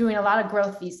doing a lot of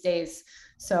growth these days.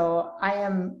 So I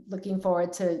am looking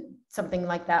forward to something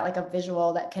like that, like a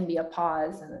visual that can be a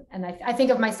pause. And I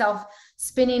think of myself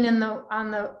spinning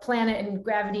on the planet and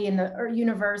gravity and the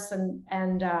universe. And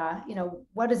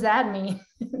what does that mean?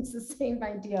 It's the same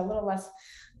idea, a little less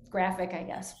graphic, I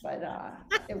guess, but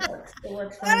it works. It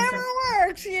works for Whatever me.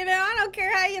 works, I don't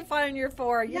care how you find your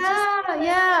 4.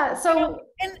 Yeah. So,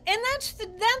 and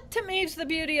that to me is the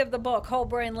beauty of the book, Whole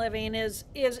Brain Living, is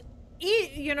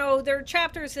there are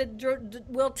chapters that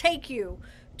will take you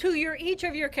to each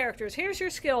of your characters. Here's your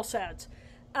skill sets.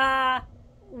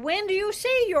 When do you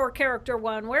see your character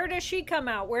 1? Where does she come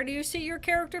out? Where do you see your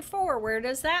character 4? Where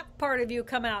does that part of you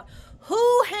come out?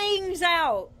 Who hangs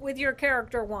out with your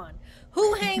character 1?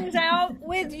 Who hangs out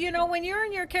with, when you're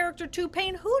in your character 2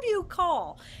 pain, who do you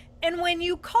call? And when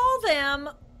you call them,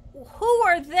 who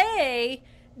are they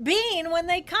being when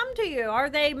they come to you? Are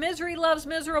they misery loves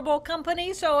miserable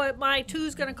company? So my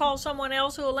 2's going to call someone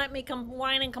else who will let me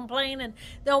whine and complain, and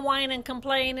they'll whine and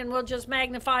complain, and we'll just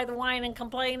magnify the whine and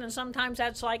complain. And sometimes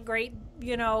that's like great,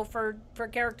 for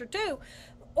character 2.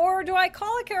 Or do I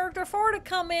call a character 4 to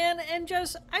come in and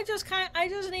I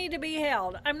just need to be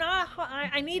held.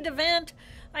 I need to vent.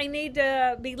 I need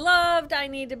to be loved. I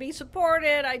need to be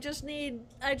supported. I just need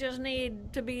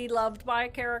to be loved by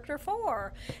character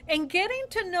 4. And getting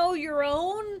to know your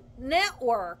own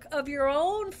network of your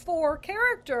own 4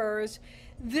 characters,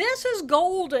 this is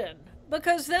golden,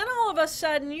 because then all of a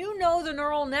sudden you know the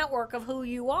neural network of who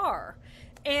you are.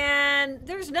 And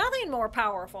there's nothing more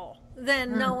powerful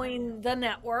than knowing the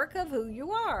network of who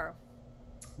you are.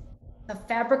 The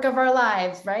fabric of our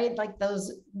lives, right? Like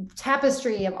those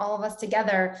tapestry of all of us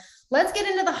together. Let's get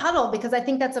into the huddle, because I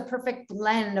think that's a perfect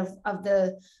blend of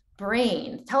the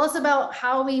brain. Tell us about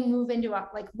how we move into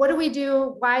what do we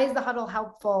do? Why is the huddle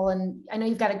helpful? And I know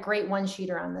you've got a great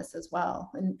one-sheeter on this as well.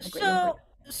 And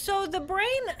so the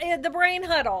brain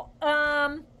huddle.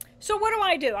 So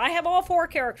what do? I have all 4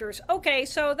 characters. Okay,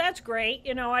 so that's great.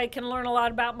 I can learn a lot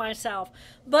about myself.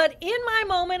 But in my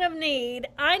moment of need,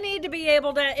 I need to be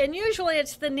able to, and usually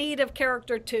it's the need of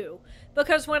character 2.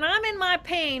 Because when I'm in my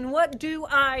pain, what do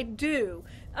I do?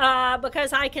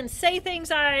 Because I can say things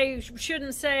I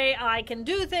shouldn't say. I can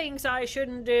do things I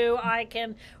shouldn't do. I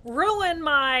can ruin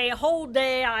my whole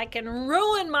day. I can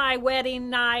ruin my wedding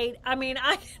night. I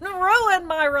can ruin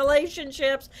my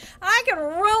relationships. I can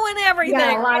ruin everything.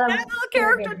 Yeah, that's all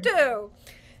character 2.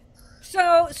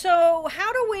 So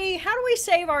how do we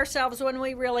save ourselves when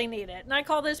we really need it? And I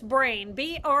call this BRAIN,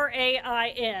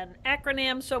 BRAIN,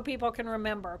 acronym so people can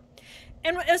remember.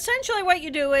 And essentially what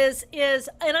you do is,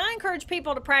 and I encourage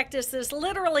people to practice this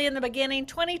literally in the beginning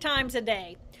 20 times a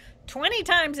day, 20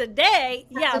 times a day.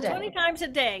 Yeah, a day. 20 times a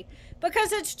day.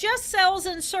 Because it's just cells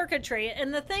and circuitry.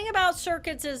 And the thing about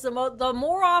circuits is the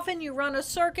more often you run a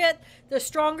circuit, the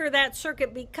stronger that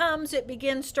circuit becomes. It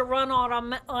begins to run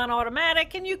on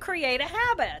automatic, and you create a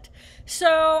habit.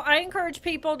 So I encourage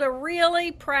people to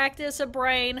really practice a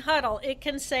brain huddle. It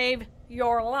can save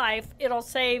your life. It'll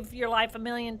save your life a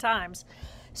million times.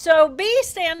 So B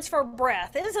stands for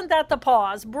breath. Isn't that the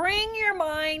pause? Bring your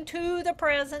mind to the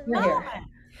present moment.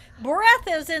 Breath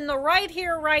is in the right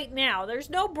here, right now. There's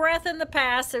no breath in the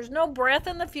past. There's no breath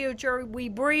in the future. We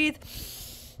breathe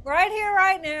right here,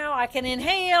 right now. I can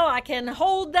inhale. I can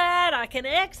hold that. I can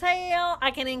exhale.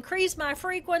 I can increase my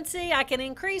frequency. I can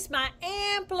increase my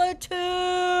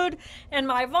amplitude and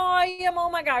my volume.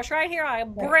 Oh my gosh, right here, I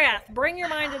breath. Bring your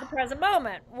mind to the present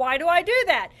moment. Why do I do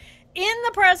that? In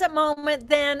the present moment,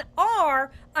 then,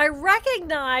 I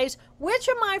recognize which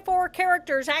of my 4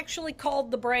 characters actually called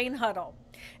the brain huddle.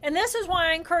 And this is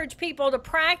why I encourage people to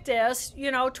practice,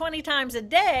 20 times a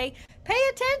day. Pay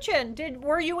attention.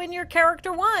 Were you in your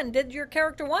character 1? Did your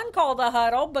character 1 call the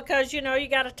huddle? Because, you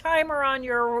got a timer on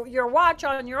your watch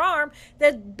on your arm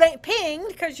that pinged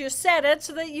because you set it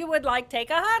so that you would take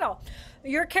a huddle.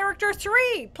 Your character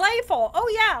 3, playful. Oh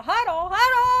yeah, huddle,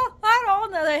 huddle,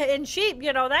 huddle. And sheep,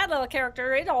 that little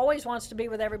character, it always wants to be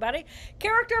with everybody.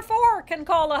 Character 4 can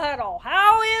call a huddle.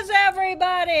 How is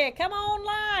everybody? Come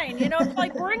online.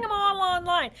 It's bring them all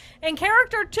online. And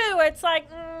character 2, it's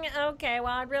okay,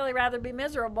 well, I'd really rather be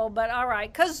miserable, but all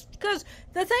right. Because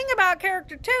the thing about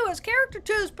character 2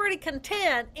 is pretty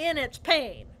content in its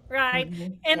pain. Right.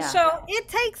 Mm-hmm. And so it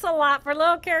takes a lot for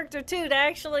little character 2 to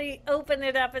actually open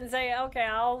it up and say, okay,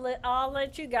 I'll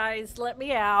let you guys let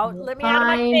me out. Let me out of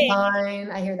my pain.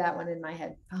 Fine. I hear that one in my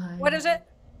head. Fine. What is it?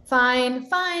 Fine.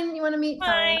 Fine. You want to meet?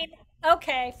 Fine.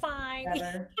 Okay, fine. I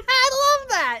love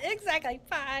that. Exactly.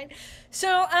 Fine.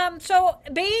 So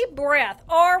B, breath.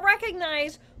 R,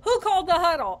 recognize who called the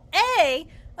huddle. A,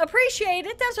 appreciate,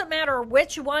 it doesn't matter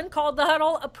which one called the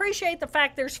huddle. Appreciate the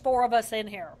fact there's 4 of us in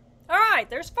here. All right,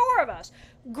 there's 4 of us.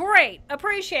 Great,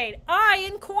 appreciate. I,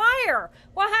 inquire.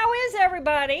 Well, how is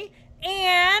everybody?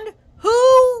 And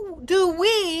who do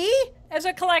we, as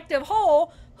a collective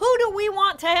whole, who do we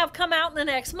want to have come out in the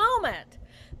next moment?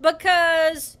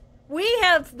 Because we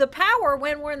have the power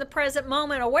when we're in the present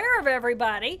moment, aware of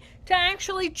everybody, to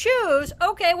actually choose,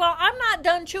 okay, well, I'm not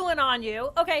done chewing on you.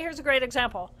 Okay, here's a great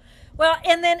example. Well,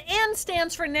 and then N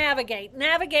stands for navigate.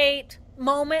 Navigate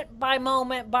moment by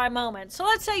moment by moment. So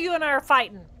let's say you and I are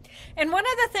fighting. And one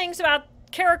of the things about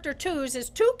character 2s is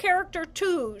 2 character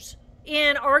 2s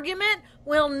in argument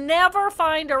will never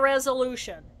find a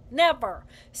resolution. Never.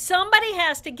 Somebody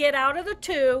has to get out of the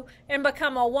 2 and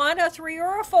become a 1, a 3,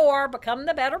 or a 4, become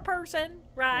the better person,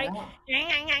 right? Yeah.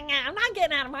 I'm not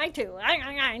getting out of my 2.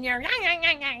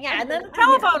 And then the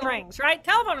telephone rings, right?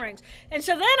 Telephone rings. And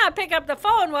so then I pick up the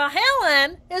phone. Well,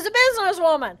 Helen is a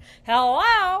businesswoman.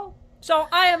 Hello? So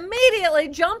I immediately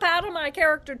jump out of my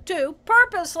character 2,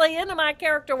 purposely into my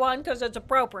character 1 because it's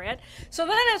appropriate. So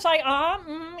then it's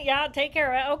yeah, take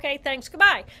care of it. Okay, thanks,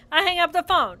 goodbye. I hang up the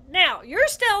phone. Now, you're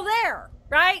still there,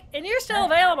 right? And you're still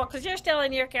available because you're still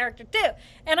in your character 2.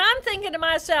 And I'm thinking to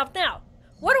myself, now,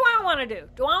 what do I want to do?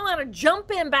 Do I want to jump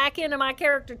back into my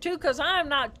character 2 because I'm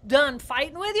not done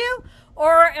fighting with you?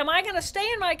 Or am I going to stay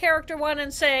in my character 1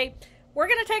 and say, we're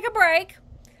going to take a break,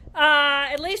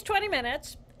 at least 20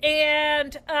 minutes,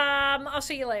 and I'll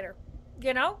see you later,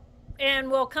 and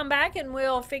we'll come back and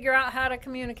we'll figure out how to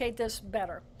communicate this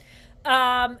better.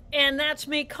 And that's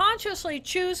me consciously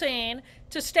choosing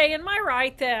to stay in my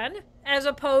right then, as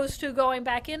opposed to going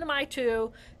back into my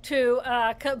 2 to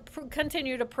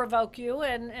continue to provoke you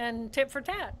and tit for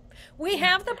tat. We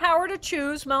have the power to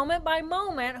choose moment by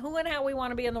moment who and how we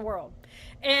want to be in the world.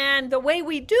 And the way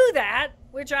we do that,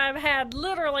 which I've had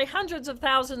literally hundreds of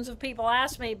thousands of people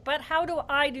ask me, but how do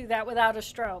I do that without a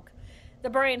stroke? The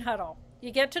brain huddle.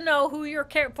 You get to know who your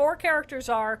 4 characters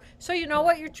are, so you know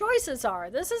what your choices are.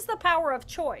 This is the power of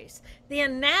choice, the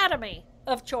anatomy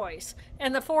of choice,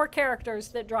 and the 4 characters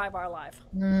that drive our life.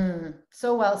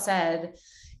 So well said.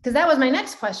 Because that was my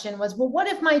next question was, well, what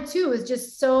if my 2 is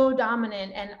just so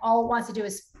dominant and all it wants to do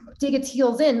is dig its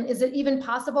heels in? Is it even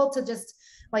possible to just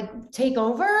take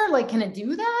over? Can it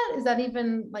do that? Is that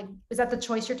even is that the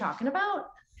choice you're talking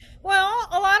about? Well,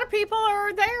 a lot of people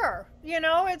are there.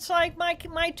 It's like my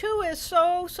 2 is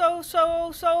so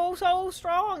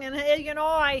strong, and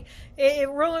it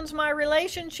ruins my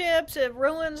relationships. It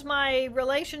ruins my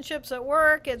relationships at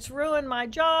work. It's ruined my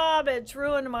job. It's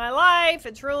ruined my life.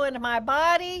 It's ruined my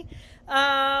body.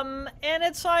 And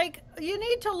it's you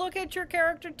need to look at your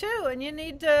character too, and you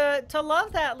need to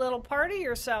love that little part of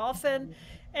yourself.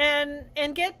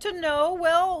 and get to know,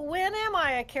 well, when am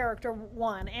I a character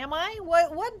one? Am I?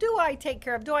 What do I take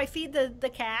care of? Do I feed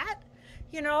the cat?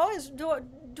 You know,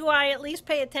 do I at least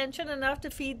pay attention enough to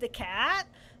feed the cat?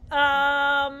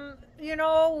 You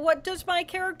know, what does my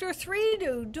character three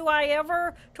do? Do I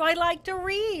like to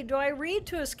read? Do I read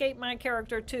to escape my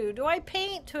character two? Do I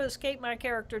paint to escape my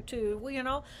character two? Well, you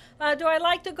know, do I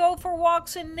like to go for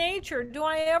walks in nature? Do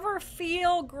I ever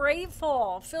feel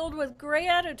grateful, filled with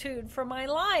gratitude for my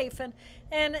life?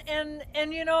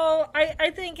 And you know,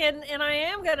 I think, and I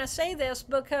am going to say this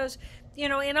because, you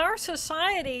know, in our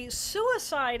society,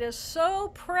 suicide is so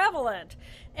prevalent,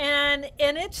 and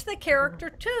it's the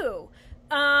character too,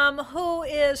 who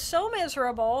is so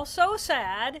miserable, so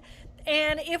sad.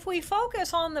 And if we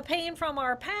focus on the pain from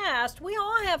our past, we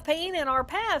all have pain in our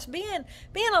past. Being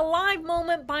alive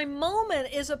moment by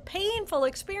moment is a painful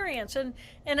experience. And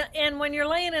when you're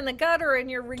laying in the gutter and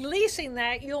you're releasing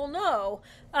that, you'll know,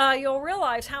 you'll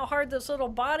realize how hard this little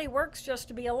body works just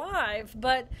to be alive.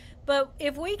 But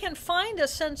if we can find a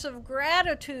sense of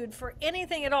gratitude for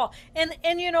anything at all,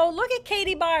 and you know, look at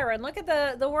Katie Byron, look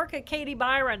at the work of Katie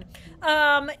Byron.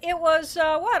 It was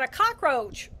a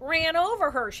cockroach ran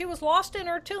over her. She was lost in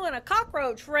her two, and a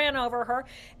cockroach ran over her,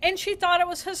 and she thought it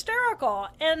was hysterical.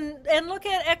 And look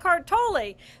at Eckhart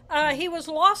Tolle. He was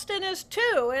lost in his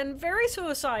two and very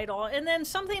suicidal, and then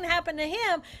something happened to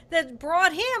him that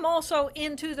brought him also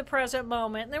into the present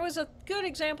moment. And there was a good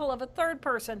example of a third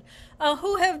person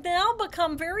who have now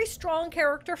become very strong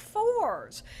character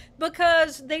fours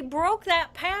because they broke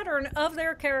that pattern of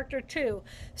their character two.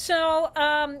 So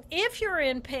if you're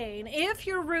in pain, if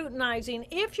you're routinizing,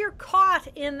 if you're caught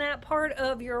in that part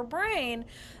of your brain,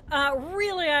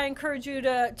 really I encourage you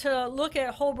to look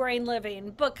at whole brain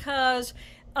living, because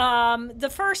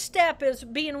the first step is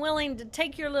being willing to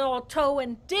take your little toe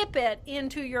and dip it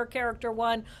into your character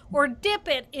one, or dip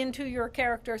it into your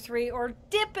character three, or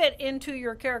dip it into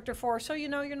your character four, so you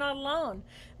know you're not alone,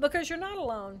 because you're not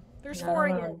alone. There's four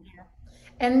of you.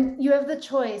 And you have the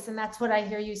choice, and that's what I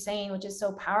hear you saying, which is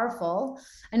so powerful.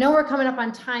 I know we're coming up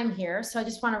on time here, so I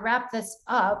just want to wrap this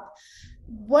up.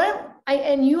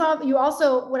 You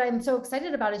also, what I'm so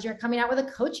excited about is you're coming out with a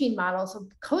coaching model. So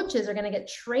coaches are going to get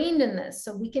trained in this,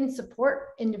 so we can support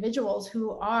individuals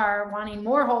who are wanting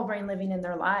more whole brain living in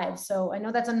their lives. So I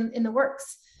know that's in the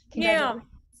works.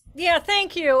 Yeah,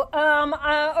 thank you.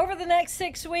 Over the next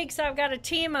 6 weeks, I've got a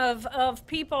team of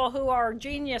people who are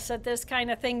genius at this kind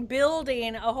of thing,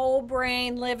 building a whole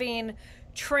brain living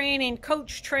training,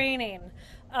 coach training.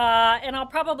 And I'll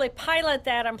probably pilot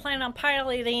that. I'm planning on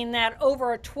piloting that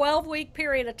over a 12-week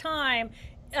period of time,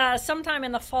 sometime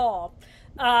in the fall.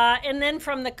 And then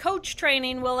from the coach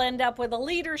training, we'll end up with a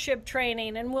leadership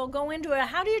training, and we'll go into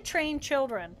how do you train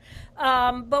children.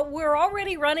 But we're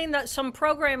already running some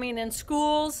programming in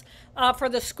schools for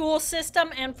the school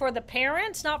system and for the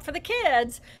parents, not for the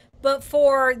kids, but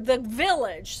for the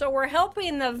village. So we're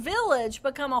helping the village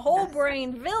become a whole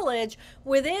brain village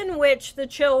within which the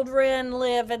children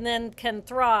live and then can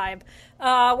thrive.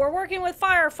 We're working with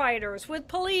firefighters, with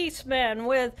policemen,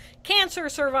 with cancer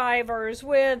survivors,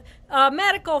 with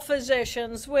medical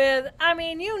physicians, I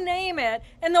mean, you name it.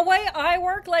 And the way I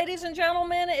work, ladies and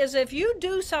gentlemen, is if you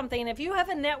do something, if you have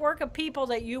a network of people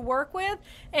that you work with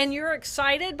and you're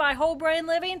excited by whole brain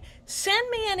living, send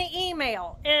me an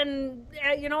email. And,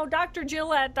 you know, Dr.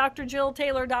 Jill at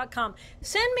drjilltaylor.com.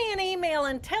 Send me an email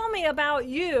and tell me about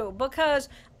you, because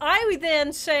I would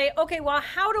then say, okay, well,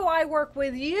 how do I work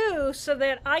with you so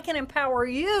that I can empower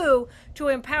you to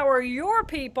empower your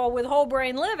people with whole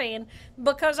brain living?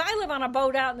 Because I live on a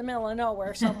boat out in the middle of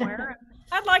nowhere somewhere.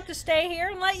 I'd like to stay here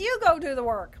and let you go do the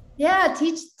work. Yeah,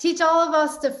 teach all of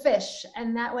us to fish,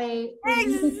 and that way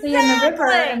you can stay in the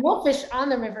river, and we'll fish on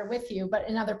the river with you, but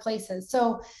in other places.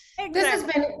 So This has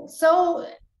been so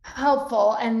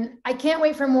helpful, and I can't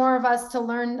wait for more of us to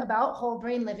learn about whole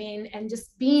brain living and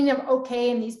just being okay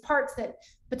in these parts that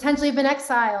potentially have been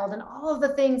exiled, and all of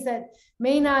the things that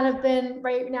may not have been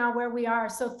right now where we are.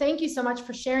 So thank you so much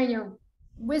for sharing your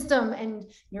wisdom and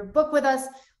your book with us.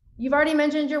 You've already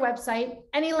mentioned your website.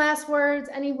 Any last words,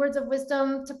 any words of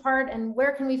wisdom to part, and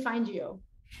where can we find you?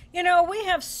 You know, we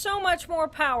have so much more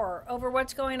power over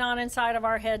what's going on inside of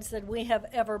our heads than we have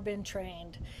ever been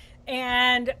trained.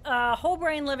 And whole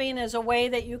brain living is a way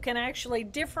that you can actually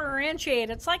differentiate.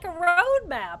 It's like a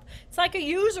roadmap. It's like a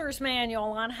user's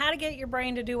manual on how to get your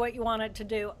brain to do what you want it to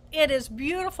do. It is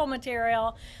beautiful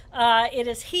material. It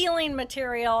is healing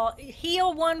material.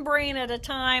 Heal one brain at a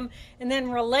time, and then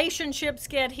relationships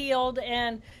get healed.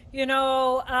 And, you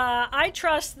know, I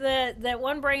trust that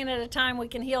one brain at a time we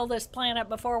can heal this planet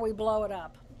before we blow it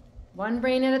up. One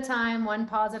brain at a time, one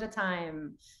pause at a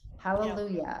time. Yeah.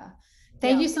 Hallelujah.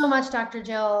 Thank Yeah. you so much, Dr.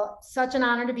 Jill. Such an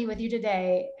honor to be with you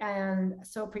today and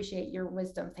so appreciate your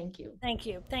wisdom. Thank you. Thank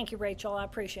you. Thank you, Rachel. I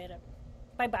appreciate it.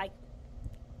 Bye bye.